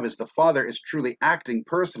what you have is the Father is truly acting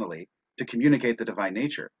personally to communicate the divine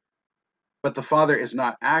nature, but the Father is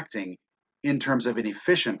not acting in terms of an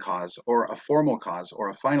efficient cause or a formal cause or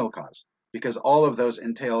a final cause, because all of those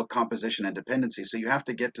entail composition and dependency. So you have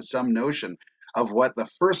to get to some notion of what the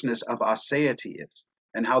firstness of aseity is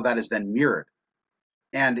and how that is then mirrored.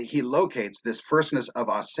 And he locates this firstness of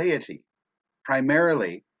aseity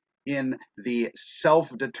primarily in the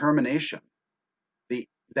self-determination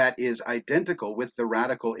that is identical with the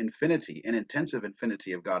radical infinity and intensive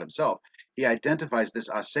infinity of God himself. He identifies this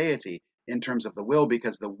aseity in terms of the will,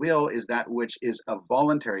 because the will is that which is a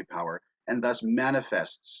voluntary power and thus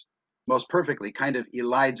manifests most perfectly, kind of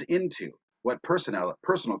elides into what personal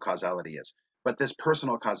causality is. But this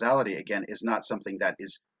personal causality, again, is not something that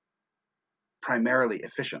is primarily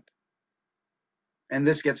efficient. And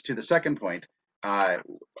this gets to the second point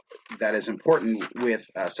that is important with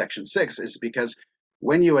section 6, is because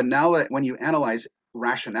when you analyze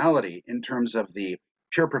rationality in terms of the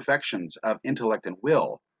pure perfections of intellect and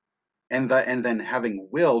will, and then having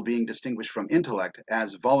will being distinguished from intellect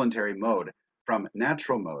as voluntary mode from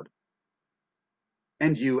natural mode,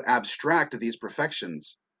 and you abstract these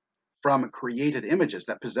perfections from created images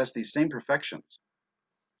that possess these same perfections,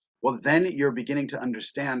 well, then you're beginning to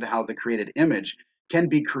understand how the created image can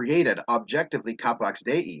be created objectively capax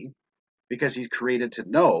Dei, because he's created to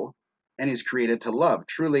know and he's created to love,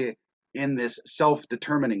 truly in this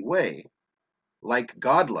self-determining way, like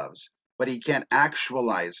God loves, but he can't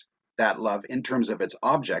actualize that love in terms of its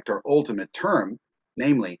object or ultimate term,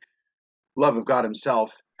 namely love of God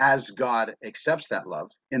himself, as God accepts that love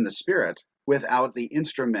in the Spirit, without the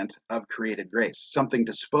instrument of created grace, something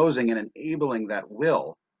disposing and enabling that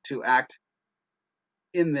will to act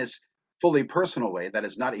in this fully personal way that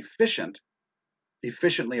is not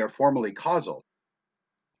efficiently or formally causal,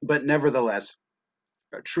 but nevertheless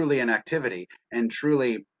truly an activity and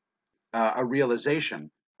truly a realization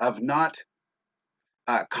of not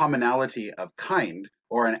commonality of kind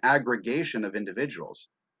or an aggregation of individuals,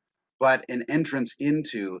 but an entrance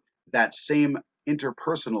into that same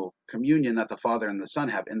interpersonal communion that the Father and the Son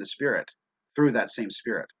have in the Spirit through that same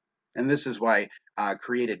Spirit. And this is why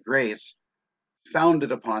created grace,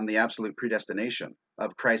 founded upon the absolute predestination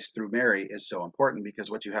of Christ through Mary, is so important, because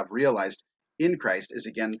what you have realized in Christ is,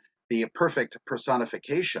 again, the perfect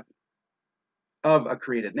personification of a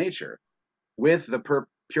created nature with the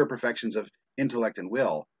pure perfections of intellect and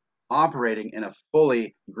will operating in a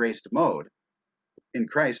fully graced mode in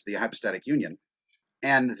Christ, the hypostatic union.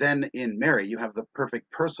 And then in Mary, you have the perfect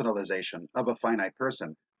personalization of a finite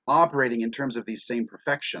person operating in terms of these same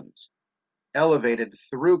perfections, elevated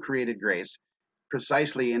through created grace,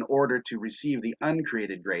 precisely in order to receive the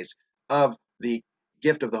uncreated grace of the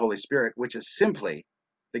gift of the Holy Spirit, which is simply,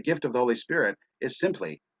 the gift of the Holy Spirit is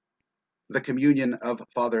simply the communion of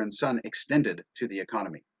Father and Son extended to the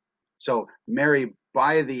economy. So Mary,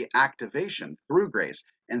 by the activation through grace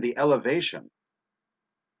and the elevation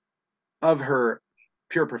of her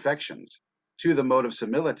pure perfections to the mode of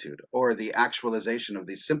similitude, or the actualization of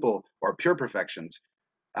these simple or pure perfections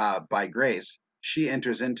by grace, she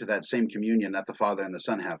enters into that same communion that the Father and the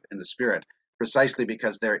Son have in the Spirit, precisely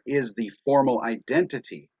because there is the formal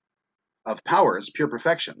identity of powers, pure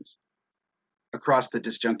perfections, across the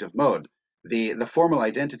disjunctive mode. The formal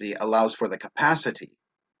identity allows for the capacity,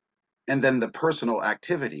 and then the personal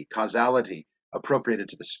activity, causality, appropriated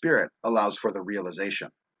to the Spirit, allows for the realization.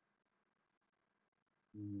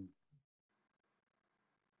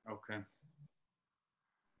 Okay.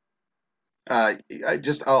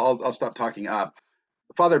 I'll stop talking.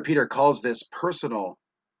 Father Peter calls this personal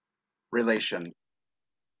relation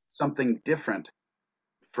something different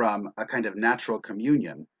from a kind of natural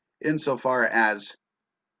communion, insofar as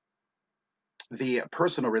the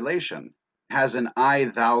personal relation has an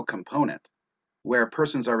I-thou component, where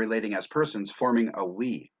persons are relating as persons, forming a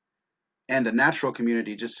we. And a natural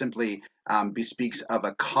community just simply bespeaks of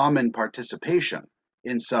a common participation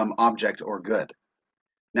in some object or good.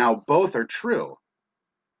 Now, both are true,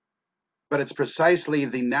 but it's precisely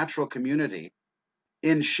the natural community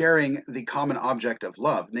in sharing the common object of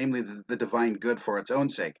love, namely the divine good for its own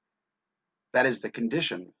sake, that is the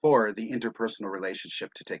condition for the interpersonal relationship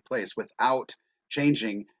to take place without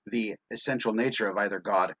changing the essential nature of either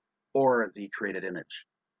God or the created image.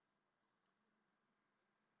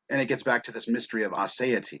 And it gets back to this mystery of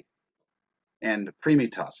Aseity and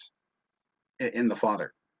primitas in the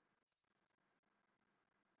Father.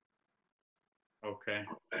 Okay.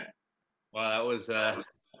 Well, that was,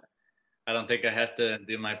 I don't think I have to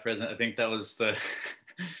do my present. I think that was the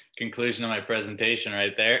conclusion of my presentation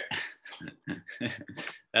right there.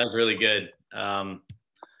 That was really good.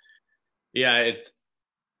 Yeah,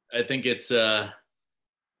 I think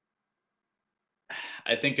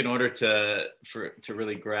in order to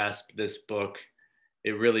really grasp this book,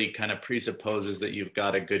 it really kind of presupposes that you've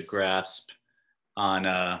got a good grasp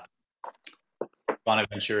on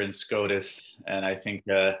Bonaventure and Scotus, and I think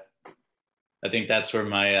that's where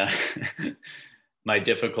my my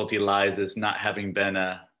difficulty lies, is not having been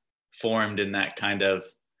formed in that kind of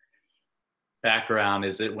background.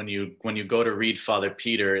 Is that when you go to read Father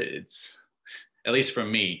Peter, it's, at least for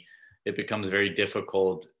me, it becomes very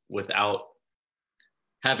difficult without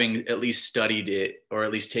having at least studied it, or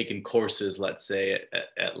at least taken courses, let's say,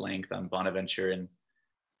 at length on Bonaventure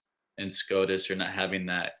and Scotus, or not having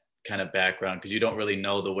that kind of background, because you don't really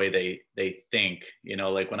know the way they think. You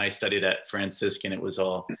know, like when I studied at Franciscan, it was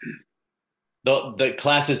all the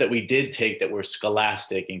classes that we did take that were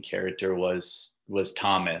scholastic in character was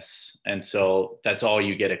Thomas, and so that's all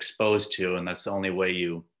you get exposed to, and that's the only way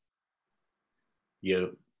you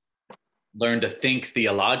learn to think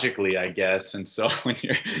theologically, I guess. And so when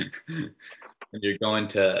you're going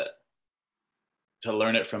to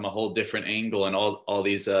learn it from a whole different angle and all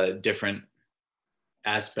these different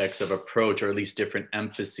aspects of approach, or at least different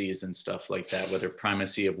emphases and stuff like that, whether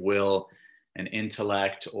primacy of will and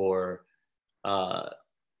intellect, or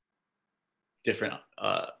different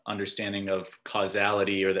understanding of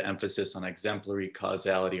causality, or the emphasis on exemplary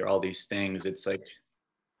causality, or all these things. It's like,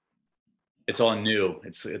 it's all new.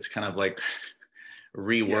 It's kind of like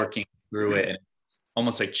reworking through it, and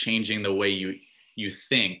almost like changing the way you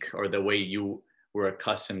think, or the way you were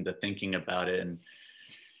accustomed to thinking about it. And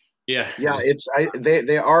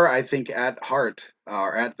they are, I think, at heart,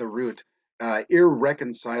 or at the root,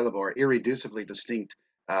 irreconcilable or irreducibly distinct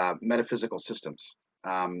metaphysical systems.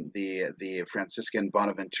 The Franciscan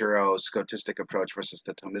Bonaventuro Scotistic approach versus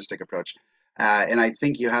the Thomistic approach, and I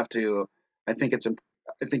think you have to. I think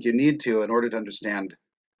you need to, in order to understand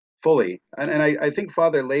fully. And I think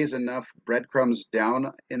Father lays enough breadcrumbs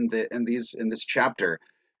down in this chapter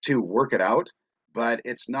to work it out, but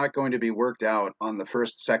it's not going to be worked out on the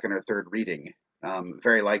first, second, or third reading,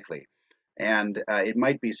 very likely. And it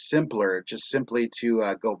might be simpler just simply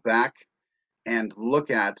to go back and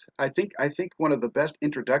look at. I think one of the best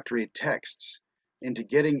introductory texts into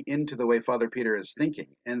getting into the way Father Peter is thinking,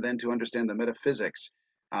 and then to understand the metaphysics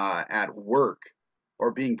at work,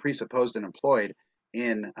 or being presupposed and employed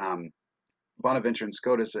in Bonaventure and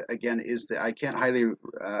Scotus, again, is the I can't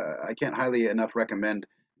highly enough recommend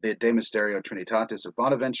the De Mysterio Trinitatis of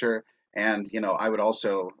Bonaventure, and I would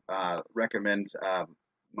also recommend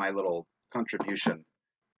my little contribution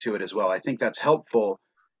to it as well. I think that's helpful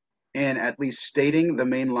in at least stating the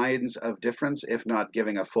main lines of difference, if not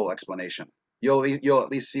giving a full explanation. You'll at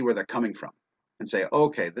least see where they're coming from, and say,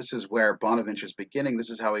 okay, this is where Bonaventure's beginning. This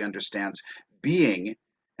is how he understands being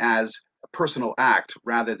as a personal act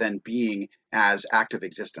rather than being as active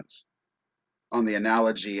existence, on the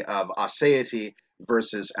analogy of aseity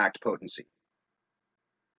versus act potency.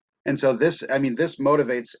 And so this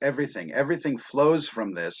motivates everything. Everything flows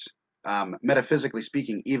from this, metaphysically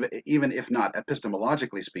speaking, even if not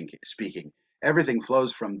epistemologically speaking, everything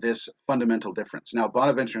flows from this fundamental difference. Now,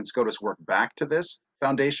 Bonaventure and Scotus work back to this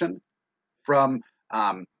foundation from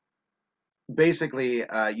basically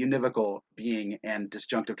univocal being and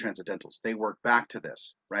disjunctive transcendentals. They work back to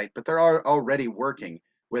this, right? But they're already working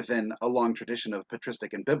within a long tradition of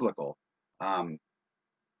patristic and biblical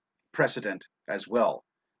precedent as well.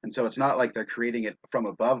 And so it's not like they're creating it from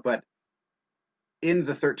above, but in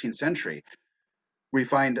the 13th century, we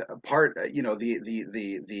find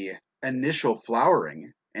the initial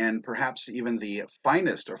flowering, and perhaps even the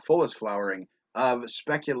finest or fullest flowering of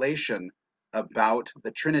speculation about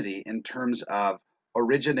the Trinity in terms of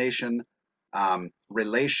origination,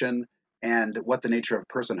 relation, and what the nature of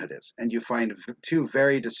personhood is. And you find two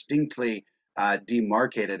very distinctly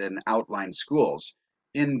demarcated and outlined schools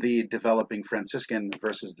in the developing Franciscan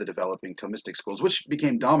versus the developing Thomistic schools, which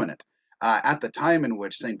became dominant. At the time in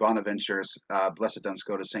which St. Bonaventure, Blessed Duns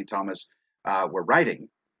Scotus, St. Thomas were writing,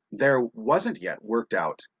 there wasn't yet worked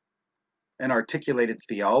out an articulated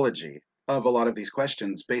theology of a lot of these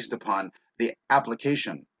questions based upon the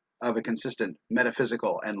application of a consistent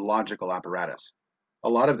metaphysical and logical apparatus. A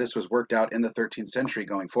lot of this was worked out in the 13th century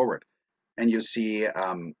going forward. And you see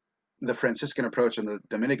the Franciscan approach and the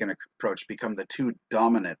Dominican approach become the two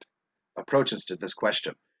dominant approaches to this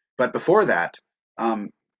question. But before that,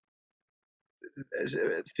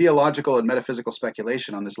 theological and metaphysical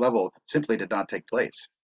speculation on this level simply did not take place.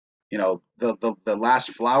 The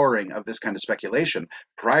last flowering of this kind of speculation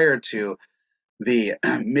prior to the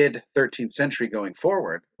mid 13th century going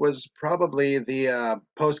forward was probably the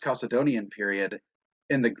post-Chalcedonian period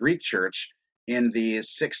in the Greek church in the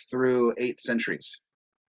 6th through 8th centuries.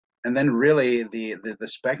 And then really the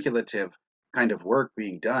speculative kind of work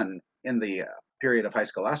being done in the period of high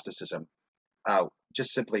scholasticism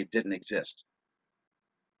just simply didn't exist.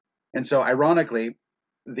 And so ironically,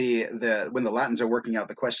 when the Latins are working out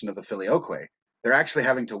the question of the filioque, they're actually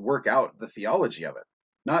having to work out the theology of it.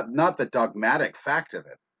 Not the dogmatic fact of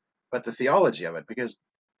it, but the theology of it, because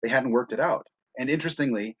they hadn't worked it out. And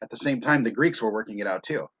interestingly, at the same time, the Greeks were working it out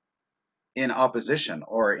too, in opposition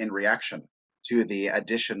or in reaction to the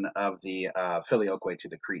addition of the filioque to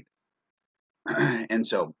the creed. And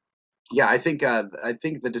so, yeah, I think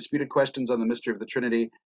the disputed questions on the mystery of the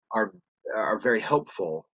Trinity are very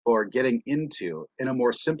helpful for getting into, in a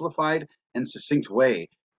more simplified and succinct way,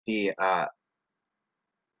 the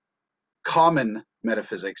common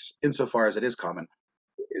metaphysics, insofar as it is common,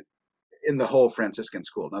 in the whole Franciscan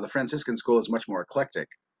school. Now, the Franciscan school is much more eclectic,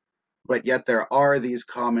 but yet there are these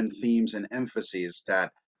common themes and emphases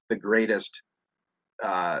that the greatest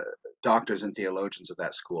doctors and theologians of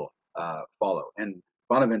that school follow. And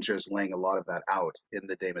Bonaventure is laying a lot of that out in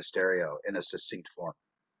the De Mysterio in a succinct form.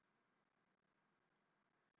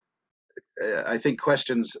 I think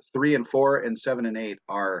questions 3 and 4 and 7 and 8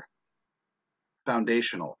 are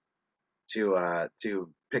foundational to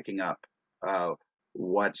picking up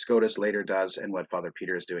what Scotus later does and what Father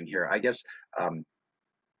Peter is doing here. I guess,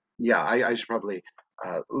 I should probably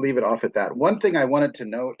leave it off at that. One thing I wanted to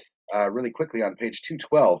note really quickly on page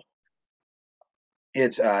 212,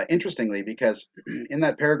 it's interestingly, because in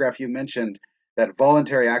that paragraph you mentioned that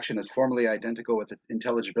voluntary action is formally identical with the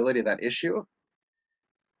intelligibility of that issue.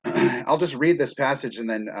 I'll just read this passage and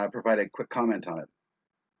then provide a quick comment on it.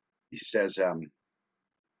 He says,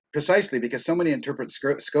 precisely because so many interpret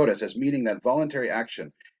Scotus as meaning that voluntary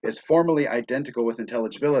action is formally identical with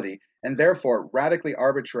intelligibility and therefore radically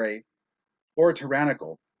arbitrary or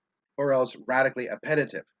tyrannical, or else radically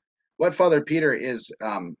appetitive. What Father Peter is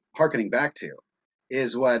hearkening back to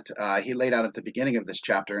is what he laid out at the beginning of this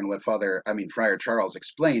chapter and what Friar Charles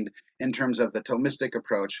explained in terms of the Thomistic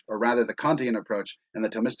approach, or rather the Kantian approach and the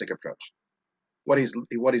Thomistic approach. What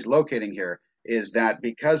he's locating here is that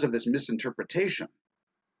because of this misinterpretation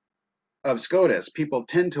of Scotus, people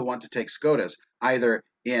tend to want to take Scotus either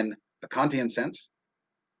in the Kantian sense,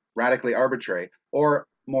 radically arbitrary, or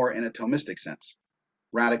more in a Thomistic sense,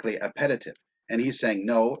 radically appetitive. And he's saying,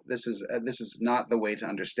 no, this is not the way to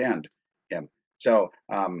understand him. So,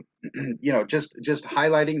 just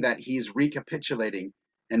highlighting that he's recapitulating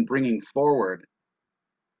and bringing forward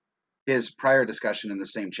his prior discussion in the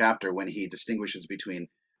same chapter when he distinguishes between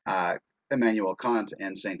Immanuel Kant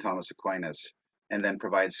and St. Thomas Aquinas, and then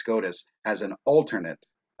provides Scotus as an alternate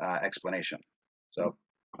explanation. So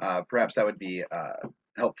perhaps that would be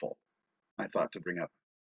helpful, I thought, to bring up.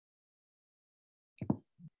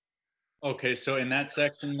 Okay, so in that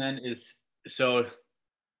section then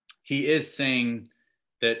he is saying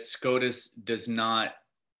that Scotus does not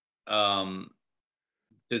mean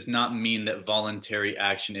that voluntary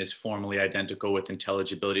action is formally identical with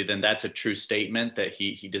intelligibility. Then that's a true statement that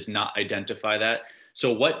he does not identify that.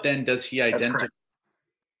 So what then does he identify?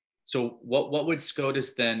 So what would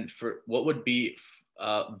Scotus then, what would be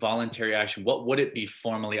voluntary action? What would it be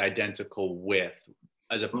formally identical with,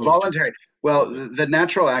 as opposed voluntary? Well, the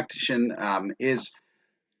natural action is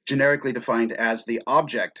generically defined as the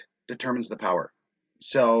object determines the power.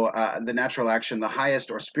 So the natural action, the highest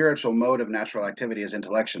or spiritual mode of natural activity is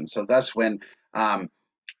intellection. So thus, when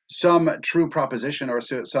some true proposition or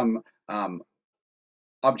some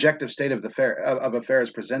objective state of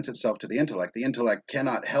affairs presents itself to the intellect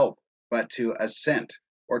cannot help but to assent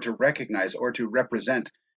or to recognize or to represent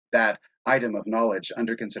that item of knowledge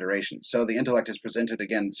under consideration. So the intellect is presented,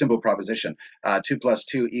 again, simple proposition, 2 +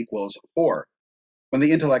 2 = 4. When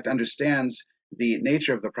the intellect understands the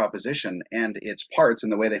nature of the proposition and its parts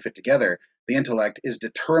and the way they fit together, the intellect is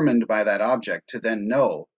determined by that object to then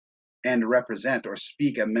know and represent or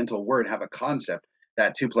speak a mental word, have a concept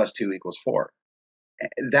that 2 + 2 = 4.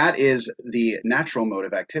 That is the natural mode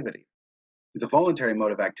of activity. The voluntary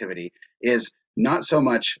mode of activity is not so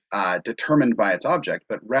much determined by its object,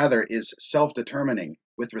 but rather is self-determining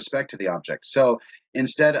with respect to the object. So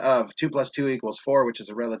instead of 2 + 2 = 4, which is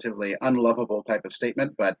a relatively unlovable type of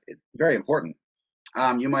statement, but very important,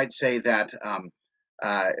 you might say that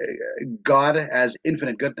God, as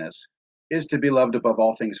infinite goodness, is to be loved above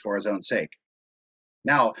all things for his own sake.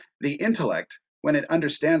 Now, the intellect, when it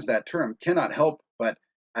understands that term, cannot help but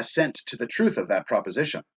assent to the truth of that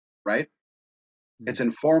proposition, right? It's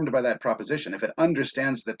informed by that proposition. If it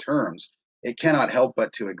understands the terms, it cannot help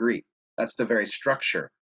but to agree. That's the very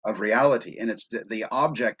structure of reality. And it's the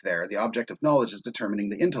object there, the object of knowledge, is determining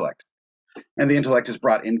the intellect. And the intellect is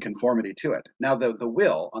brought in conformity to it. Now, the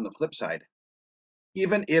will, on the flip side,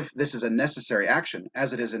 even if this is a necessary action,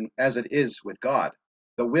 as it is with God,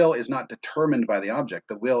 the will is not determined by the object.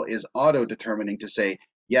 The will is auto-determining to say,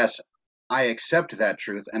 yes, I accept that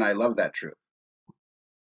truth and I love that truth.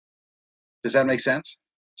 Does that make sense?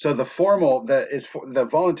 So the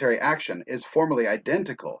voluntary action is formally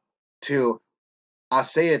identical to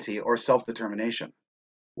aseity or self-determination,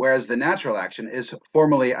 whereas the natural action is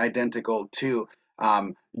formally identical to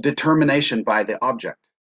determination by the object.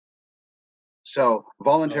 So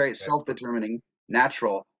voluntary, self-determining,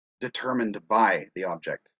 natural, determined by the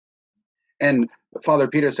object. And Father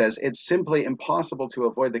Peter says it's simply impossible to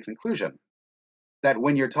avoid the conclusion that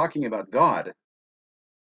when you're talking about God,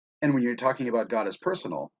 and when you're talking about God as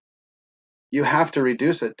personal, you have to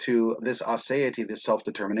reduce it to this aseity, this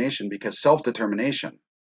self-determination, because self-determination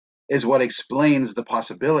is what explains the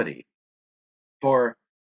possibility for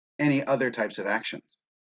any other types of actions,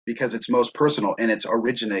 because it's most personal and it's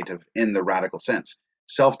originative in the radical sense.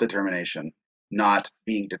 Self-determination, not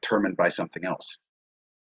being determined by something else.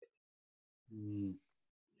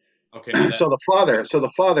 Okay. Now so the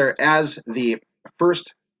Father as the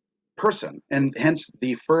first person, and hence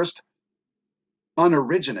the first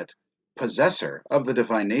unoriginate possessor of the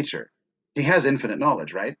divine nature, he has infinite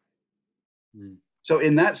knowledge, right? So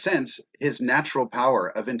in that sense, his natural power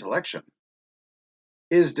of intellection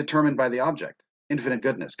is determined by the object, infinite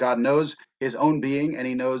goodness. God knows his own being, and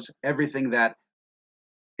he knows everything that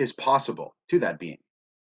is possible to that being,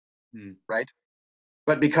 right?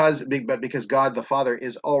 But because God the Father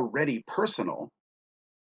is already personal,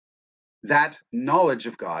 that knowledge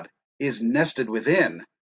of God is nested within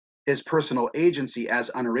his personal agency as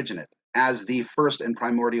unoriginate, as the first and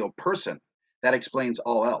primordial person that explains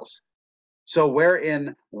all else. So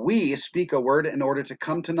wherein we speak a word in order to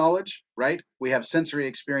come to knowledge, right? We have sensory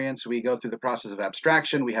experience, we go through the process of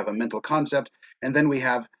abstraction, we have a mental concept, and then we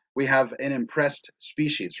have an impressed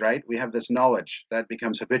species, right? We have this knowledge that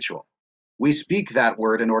becomes habitual. We speak that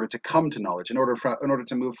word in order to come to knowledge, in order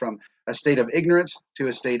to move from a state of ignorance to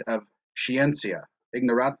a state of scientia,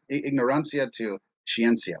 ignorancia to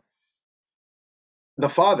scientia. The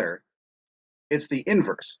Father, it's the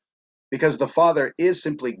inverse, because the Father is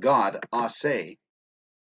simply God, ase.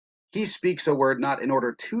 He speaks a word not in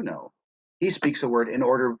order to know. He speaks a word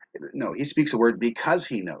he speaks a word because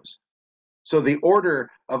he knows. So the order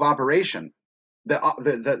of operation,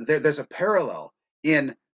 there's a parallel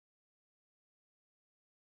in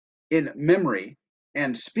memory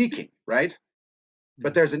and speaking, right?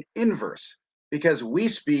 But there's an inverse, because we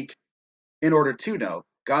speak in order to know.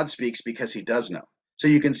 God speaks because he does know. So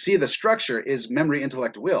you can see the structure is memory,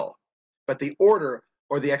 intellect, will, but the order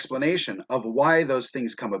or the explanation of why those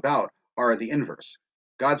things come about are the inverse.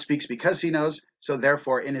 God speaks because he knows, so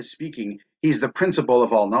therefore in his speaking, he's the principle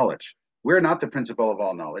of all knowledge. We're not the principle of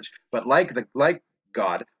all knowledge, but like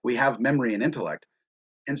God, we have memory and intellect.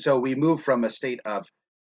 And so we move from a state of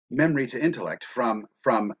memory to intellect, from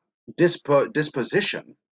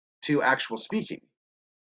disposition to actual speaking.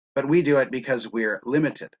 But we do it because we're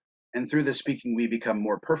limited. And through this speaking, we become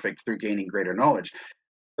more perfect through gaining greater knowledge.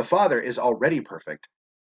 The Father is already perfect,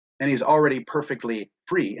 and he's already perfectly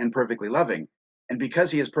free and perfectly loving. And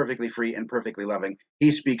because he is perfectly free and perfectly loving,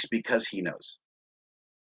 he speaks because he knows.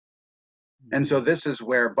 And so this is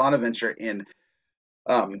where Bonaventure, in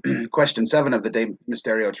question 7 of the De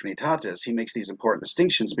Mysterio Trinitatis, he makes these important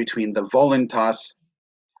distinctions between the voluntas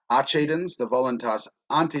accedens, the voluntas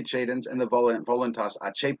antecedens, and the voluntas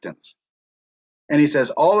acceptans. And he says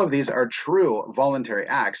all of these are true voluntary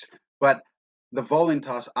acts, but the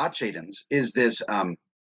voluntas accedens is this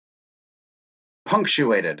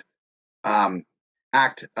punctuated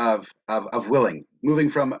act of willing, moving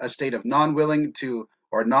from a state of non-willing to,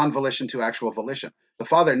 or non-volition to actual volition. The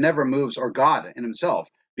Father never moves, or God in himself,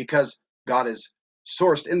 because God is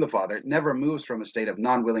sourced in the Father, never moves from a state of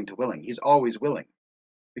non-willing to willing. He's always willing,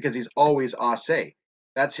 because he's always ase.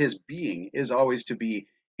 That's his being, is always to be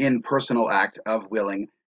in personal act of willing,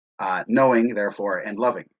 knowing, therefore, and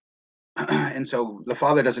loving. And so the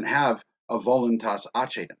Father doesn't have a voluntas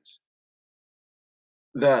accedens.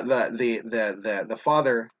 The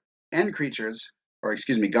Father and creatures, or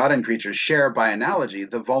excuse me, God and creatures share by analogy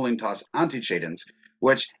the voluntas antecedens,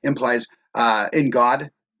 which implies in God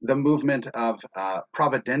the movement of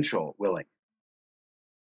providential willing.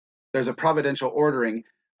 There's a providential ordering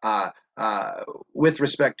with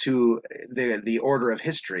respect to the order of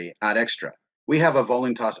history ad extra. We have a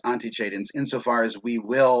voluntas antecedens insofar as we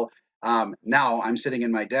will. Now I'm sitting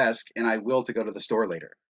in my desk and I will to go to the store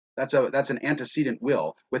later. That's an antecedent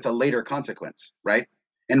will with a later consequence, right?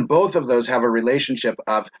 And both of those have a relationship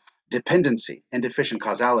of dependency and deficient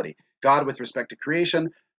causality. God with respect to creation,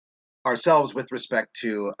 ourselves with respect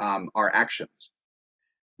to our actions.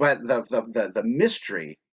 But the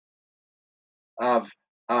mystery of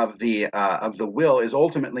the will is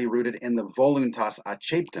ultimately rooted in the voluntas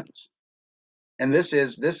acceptans, and this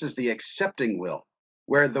is the accepting will,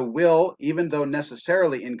 where the will, even though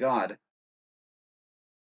necessarily in God,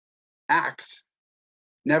 acts.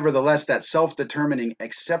 Nevertheless, that self-determining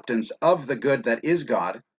acceptance of the good that is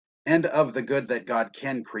God and of the good that God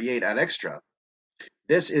can create ad extra,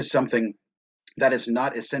 this is something that is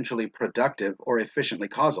not essentially productive or efficiently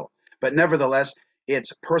causal, but nevertheless,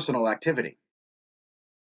 it's personal activity.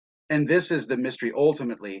 And this is the mystery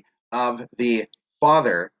ultimately of the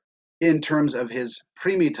Father in terms of his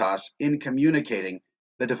primitas in communicating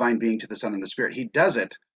the divine being to the Son and the Spirit. He does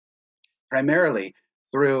it primarily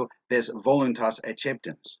through this voluntas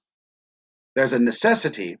acceptans. There's a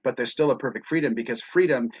necessity, but there's still a perfect freedom, because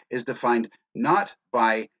freedom is defined not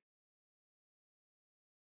by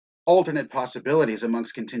alternate possibilities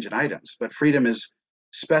amongst contingent items, but freedom is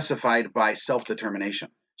specified by self-determination.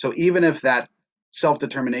 So even if that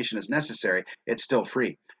self-determination is necessary, it's still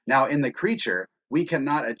free. Now, in the creature, we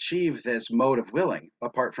cannot achieve this mode of willing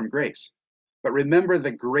apart from grace. But remember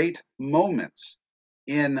the great moments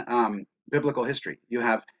in biblical history. You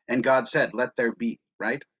have, and God said, let there be,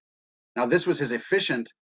 right? Now, this was his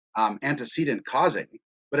efficient antecedent causing,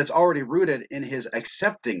 but it's already rooted in his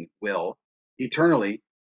accepting will eternally,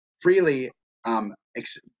 freely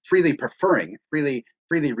preferring, freely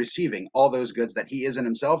receiving all those goods that he is in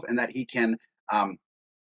himself, and that he can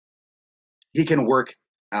work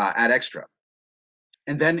ad extra.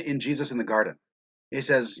 And then in Jesus in the garden, he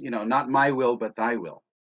says, not my will, but thy will.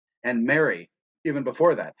 And Mary, even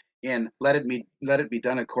before that, in let it be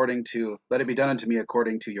done unto me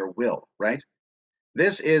according to your will, right?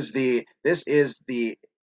 These are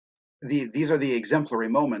the exemplary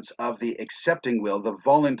moments of the accepting will, the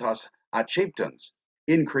voluntas acceptans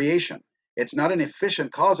in creation. It's not an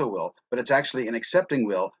efficient causal will, but it's actually an accepting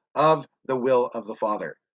will of the will of the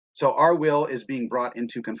Father. So our will is being brought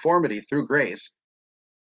into conformity through grace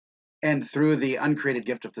and through the uncreated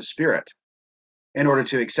gift of the Spirit in order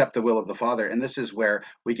to accept the will of the Father. And this is where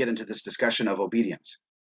we get into this discussion of obedience,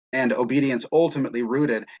 and obedience ultimately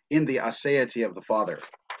rooted in the aseity of the Father.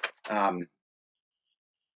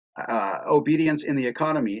 Obedience in the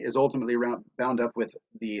economy is ultimately bound up with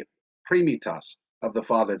the primitas of the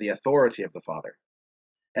Father, the authority of the Father.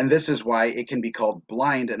 And this is why it can be called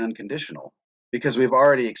blind and unconditional, because we've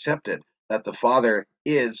already accepted that the Father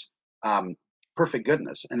is perfect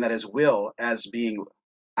goodness, and that his will, as being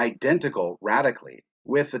identical radically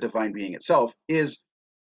with the divine being itself,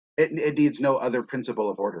 it needs no other principle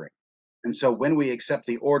of ordering. And so when we accept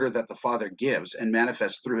the order that the Father gives and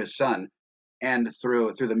manifests through his Son and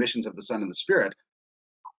through the missions of the Son and the Spirit,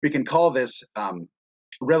 we can call this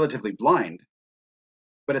relatively blind,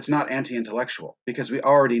 but it's not anti-intellectual, because we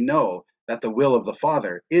already know that the will of the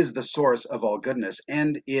Father is the source of all goodness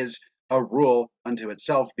and is a rule unto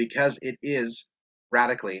itself, because it is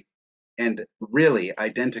radically and really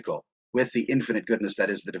identical with the infinite goodness that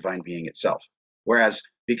is the divine being itself. Whereas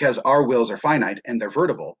because our wills are finite and they're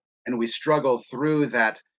vertible, and we struggle through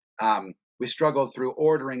that, we struggle through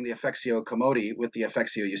ordering the affectio commodi with the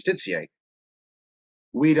affectio justitiae,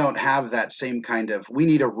 we don't have that same kind of, we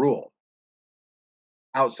need a rule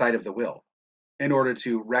outside of the will in order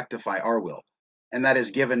to rectify our will. And that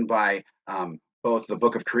is given by both the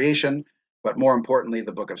book of creation, but more importantly,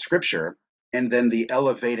 the book of Scripture, and then the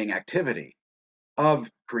elevating activity of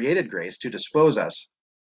created grace to dispose us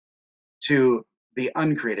to the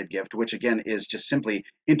uncreated gift, which again is just simply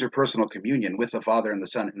interpersonal communion with the Father and the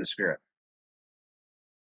Son and the Spirit.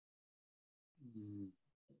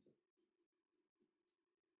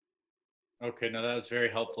 Okay, no, that was very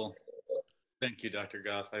helpful. Thank you, Dr.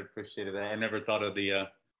 Goff. I appreciated that. I never thought of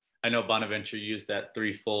I know Bonaventure used that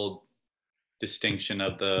threefold distinction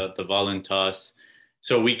of the voluntas.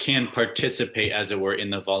 So we can participate, as it were, in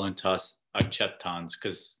the voluntas acceptans,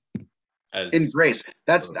 because in grace,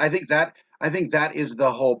 I think that is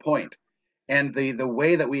the whole point. And the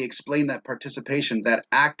way that we explain that participation, that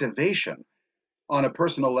activation on a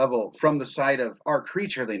personal level from the side of our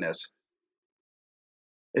creatureliness,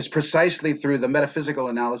 is precisely through the metaphysical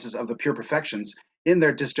analysis of the pure perfections in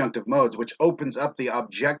their disjunctive modes, which opens up the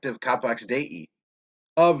objective capax Dei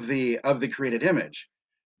of the created image.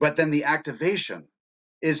 But then the activation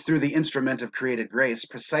is through the instrument of created grace,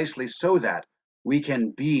 precisely so that we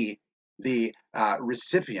can be the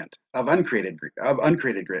recipient of uncreated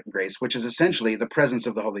grace, which is essentially the presence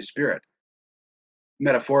of the Holy Spirit,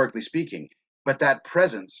 metaphorically speaking. But that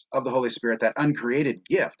presence of the Holy Spirit, that uncreated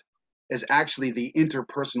gift, is actually the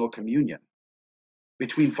interpersonal communion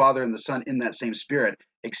between Father and the Son in that same Spirit,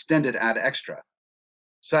 extended ad extra,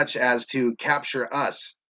 such as to capture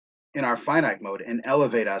us in our finite mode and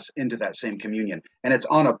elevate us into that same communion. And it's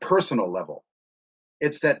on a personal level.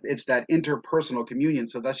 It's that interpersonal communion.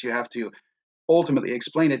 So thus you have to ultimately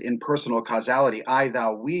explain it in personal causality, I,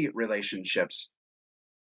 thou, we relationships,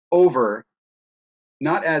 over,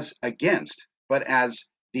 not as against, but as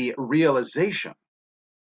the realization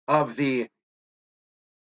of the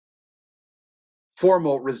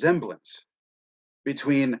formal resemblance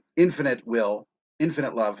between infinite will,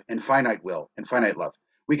 infinite love, and finite will and finite love.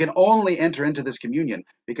 We can only enter into this communion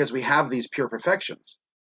because we have these pure perfections,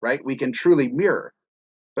 right? We can truly mirror.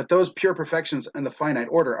 But those pure perfections in the finite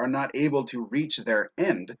order are not able to reach their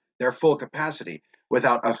end, their full capacity,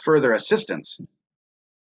 without a further assistance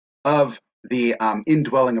of the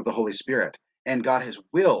indwelling of the Holy Spirit. And God has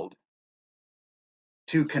willed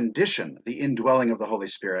to condition the indwelling of the Holy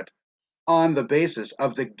Spirit on the basis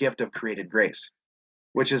of the gift of created grace,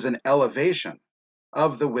 which is an elevation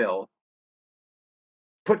of the will,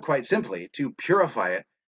 put quite simply, to purify it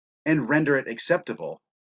and render it acceptable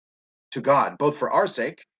to God, both for our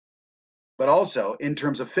sake, but also in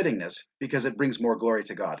terms of fittingness, because it brings more glory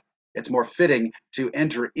to God. It's more fitting to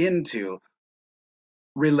enter into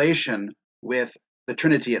relation with the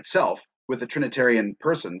Trinity itself, with the Trinitarian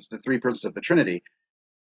persons, the three persons of the Trinity,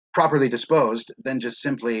 properly disposed, than just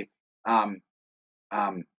simply um,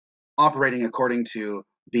 operating according to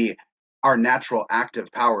our natural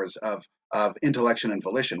active powers of intellection and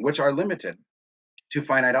volition, which are limited to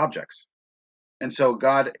finite objects. And so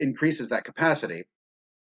God increases that capacity,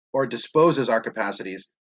 or disposes our capacities,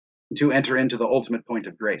 to enter into the ultimate point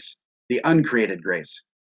of grace, the uncreated grace,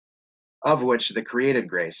 of which the created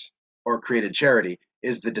grace, or created charity,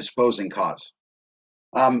 is the disposing cause.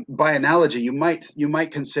 By analogy, you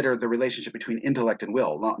might consider the relationship between intellect and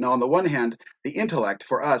will. Now, on the one hand, the intellect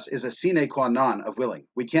for us is a sine qua non of willing.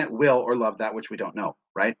 We can't will or love that which we don't know,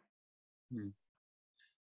 right?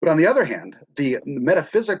 But on the other hand, the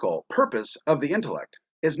metaphysical purpose of the intellect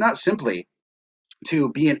is not simply to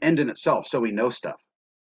be an end in itself, so we know stuff.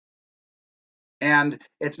 And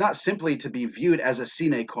it's not simply to be viewed as a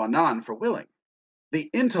sine qua non for willing. The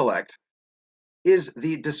intellect is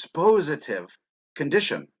the dispositive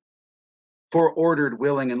condition for ordered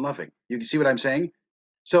willing and loving. You see what I'm saying?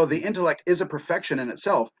 So the intellect is a perfection in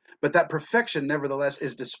itself, but that perfection nevertheless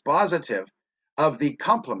is dispositive of the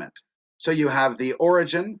complement. So you have the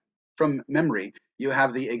origin from memory, you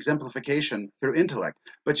have the exemplification through intellect,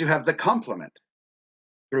 but you have the complement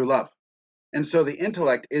through love. And so the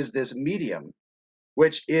intellect is this medium,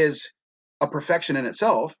 which is a perfection in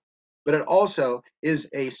itself, but it also is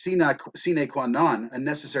a sine qua non, a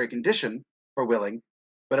necessary condition for willing,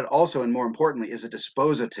 but it also, and more importantly, is a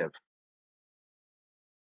dispositive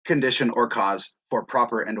condition or cause for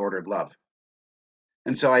proper and ordered love.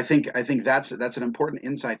 And so I think that's an important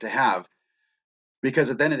insight to have, because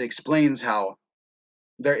then it explains how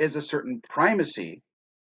there is a certain primacy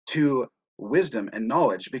to wisdom and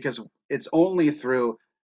knowledge, because it's only through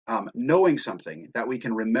knowing something that we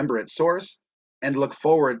can remember its source and look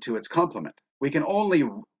forward to its complement. We can only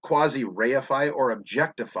quasi-reify or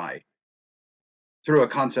objectify through a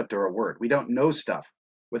concept or a word. We don't know stuff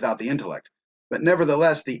without the intellect. But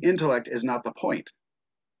nevertheless, the intellect is not the point.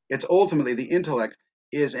 It's ultimately, the intellect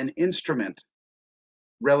is an instrument,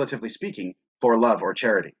 relatively speaking, for love or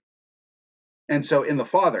charity. And so in the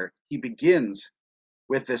Father, he begins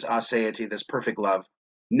with this aseity, this perfect love,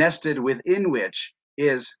 nested within which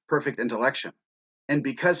is perfect intellection. And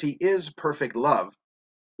because he is perfect love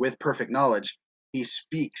with perfect knowledge, he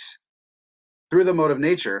speaks through the mode of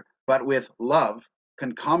nature, but with love,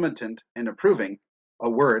 concomitant and approving, a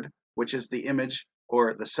word, which is the image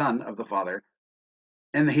or the Son of the Father.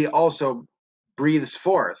 And he also breathes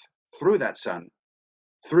forth through that Son,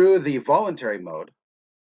 through the voluntary mode,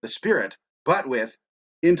 the Spirit, but with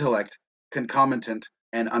intellect, concomitant,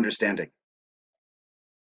 and understanding.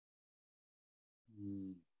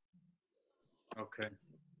 Okay.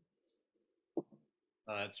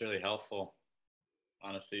 That's really helpful.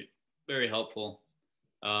 Honestly, very helpful.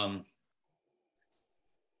 Friar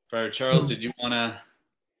Charles, did you want to?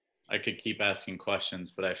 I could keep asking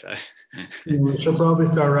questions, but We should probably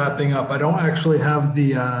start wrapping up. I don't actually have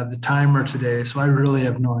the timer today, so I really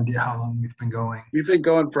have no idea how long we've been going. We've been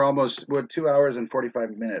going for almost 2 hours and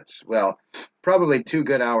 45 minutes. Well, probably 2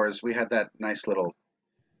 good hours. We had that nice little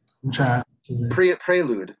chat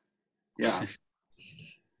prelude. Yeah.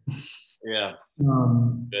 Yeah.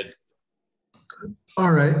 Good.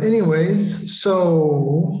 All right. Anyways,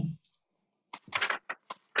 so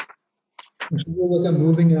should we look at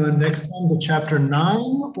moving on next time to chapter 9,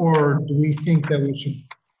 or do we think that we should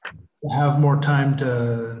have more time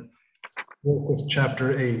to work with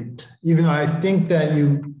chapter 8? Even though I think that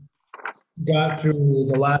you got through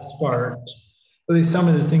the last part, at least some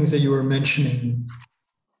of the things that you were mentioning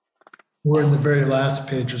were in the very last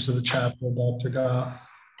pages of the chapter, Dr. Goff.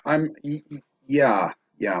 Yeah.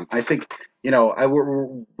 I think,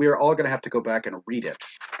 we're all going to have to go back and read it.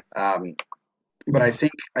 But I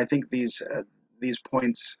think these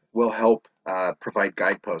points will help provide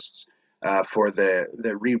guideposts for the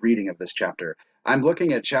rereading of this chapter. I'm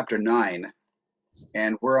looking at chapter 9,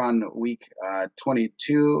 and we're on week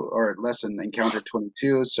 22, or lesson encounter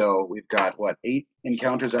 22. So we've got 8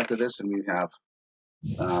 encounters after this, and we have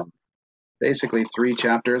Um, basically 3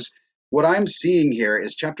 chapters. What I'm seeing here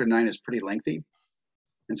is chapter 9 is pretty lengthy.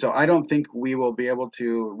 And so I don't think we will be able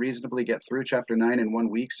to reasonably get through chapter 9 in 1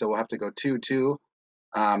 week. So we'll have to go 2, 2.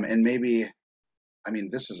 And maybe, I mean,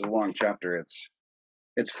 this is a long chapter.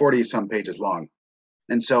 It's 40 some pages long.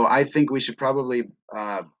 And so I think we should probably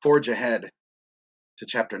forge ahead to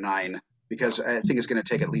chapter 9 because I think it's going to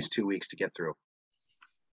take at least 2 weeks to get through.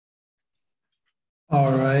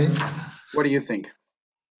 All right. What do you think?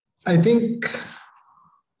 I think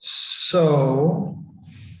so.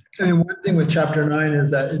 I mean, one thing with chapter 9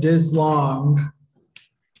 is that it is long,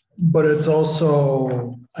 but it's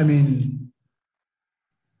also, I mean,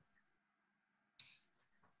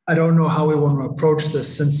 I don't know how we want to approach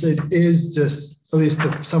this since it is just, at least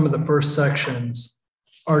some of the first sections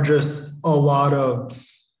are just a lot of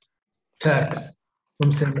text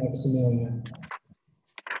from St. Maximilian,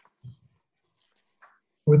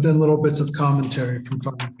 with then little bits of commentary from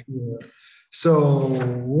Father Peter. So,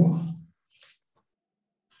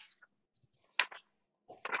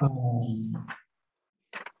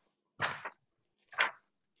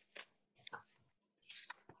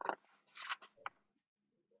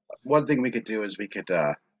 one thing we could do is we could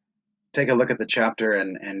take a look at the chapter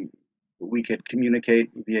and we could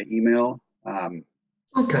communicate via email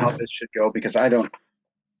okay. how this should go because I don't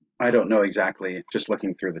know exactly, just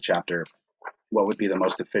looking through the chapter, what would be the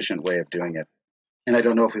most efficient way of doing it. And I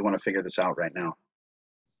don't know if we want to figure this out right now.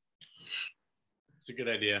 It's a good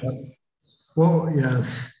idea. Well,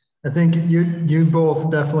 yes. I think you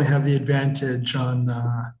both definitely have the advantage on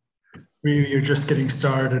you're just getting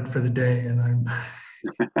started for the day, and I'm.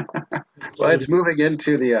 Well, it's moving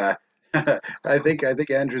into the. I think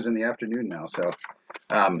Andrew's in the afternoon now, so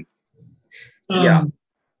yeah.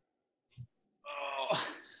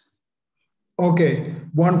 Okay,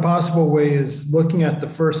 one possible way is looking at the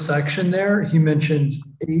first section there. He mentions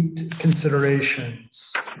 8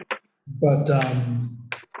 considerations, but I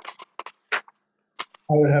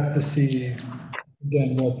would have to see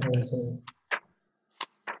again what those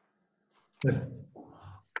are.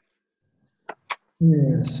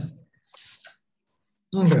 Yes.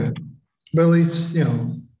 Okay, but at least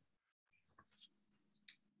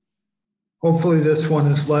hopefully this one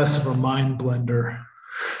is less of a mind blender.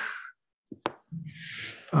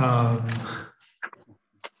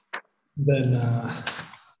 Than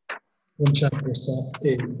chapter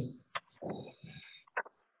 8.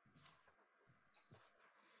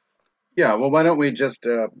 Yeah. Well, why don't we just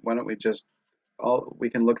we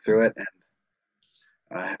can look through it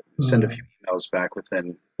and send a few emails back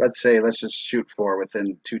within. Let's just shoot for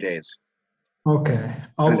within 2 days. Okay,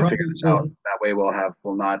 Trying to figure this out. That way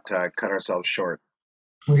we'll not cut ourselves short.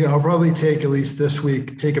 Okay, I'll probably take at least this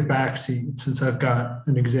week, take a back seat since I've got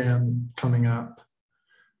an exam coming up.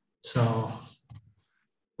 So,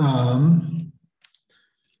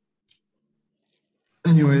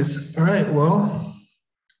 anyways, all right. Well,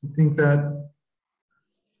 I think that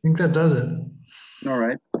does it. All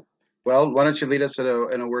right. Well, why don't you lead us in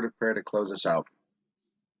a word of prayer to close us out?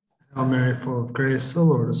 Hail Mary, full of grace, the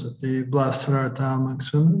Lord is with thee. Blessed art thou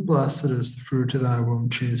amongst women, blessed is the fruit of thy womb,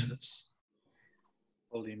 Jesus.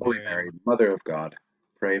 Holy Mary, Mother of God,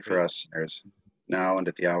 pray for us sinners, now and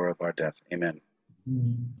at the hour of our death. Amen.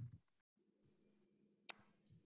 Amen.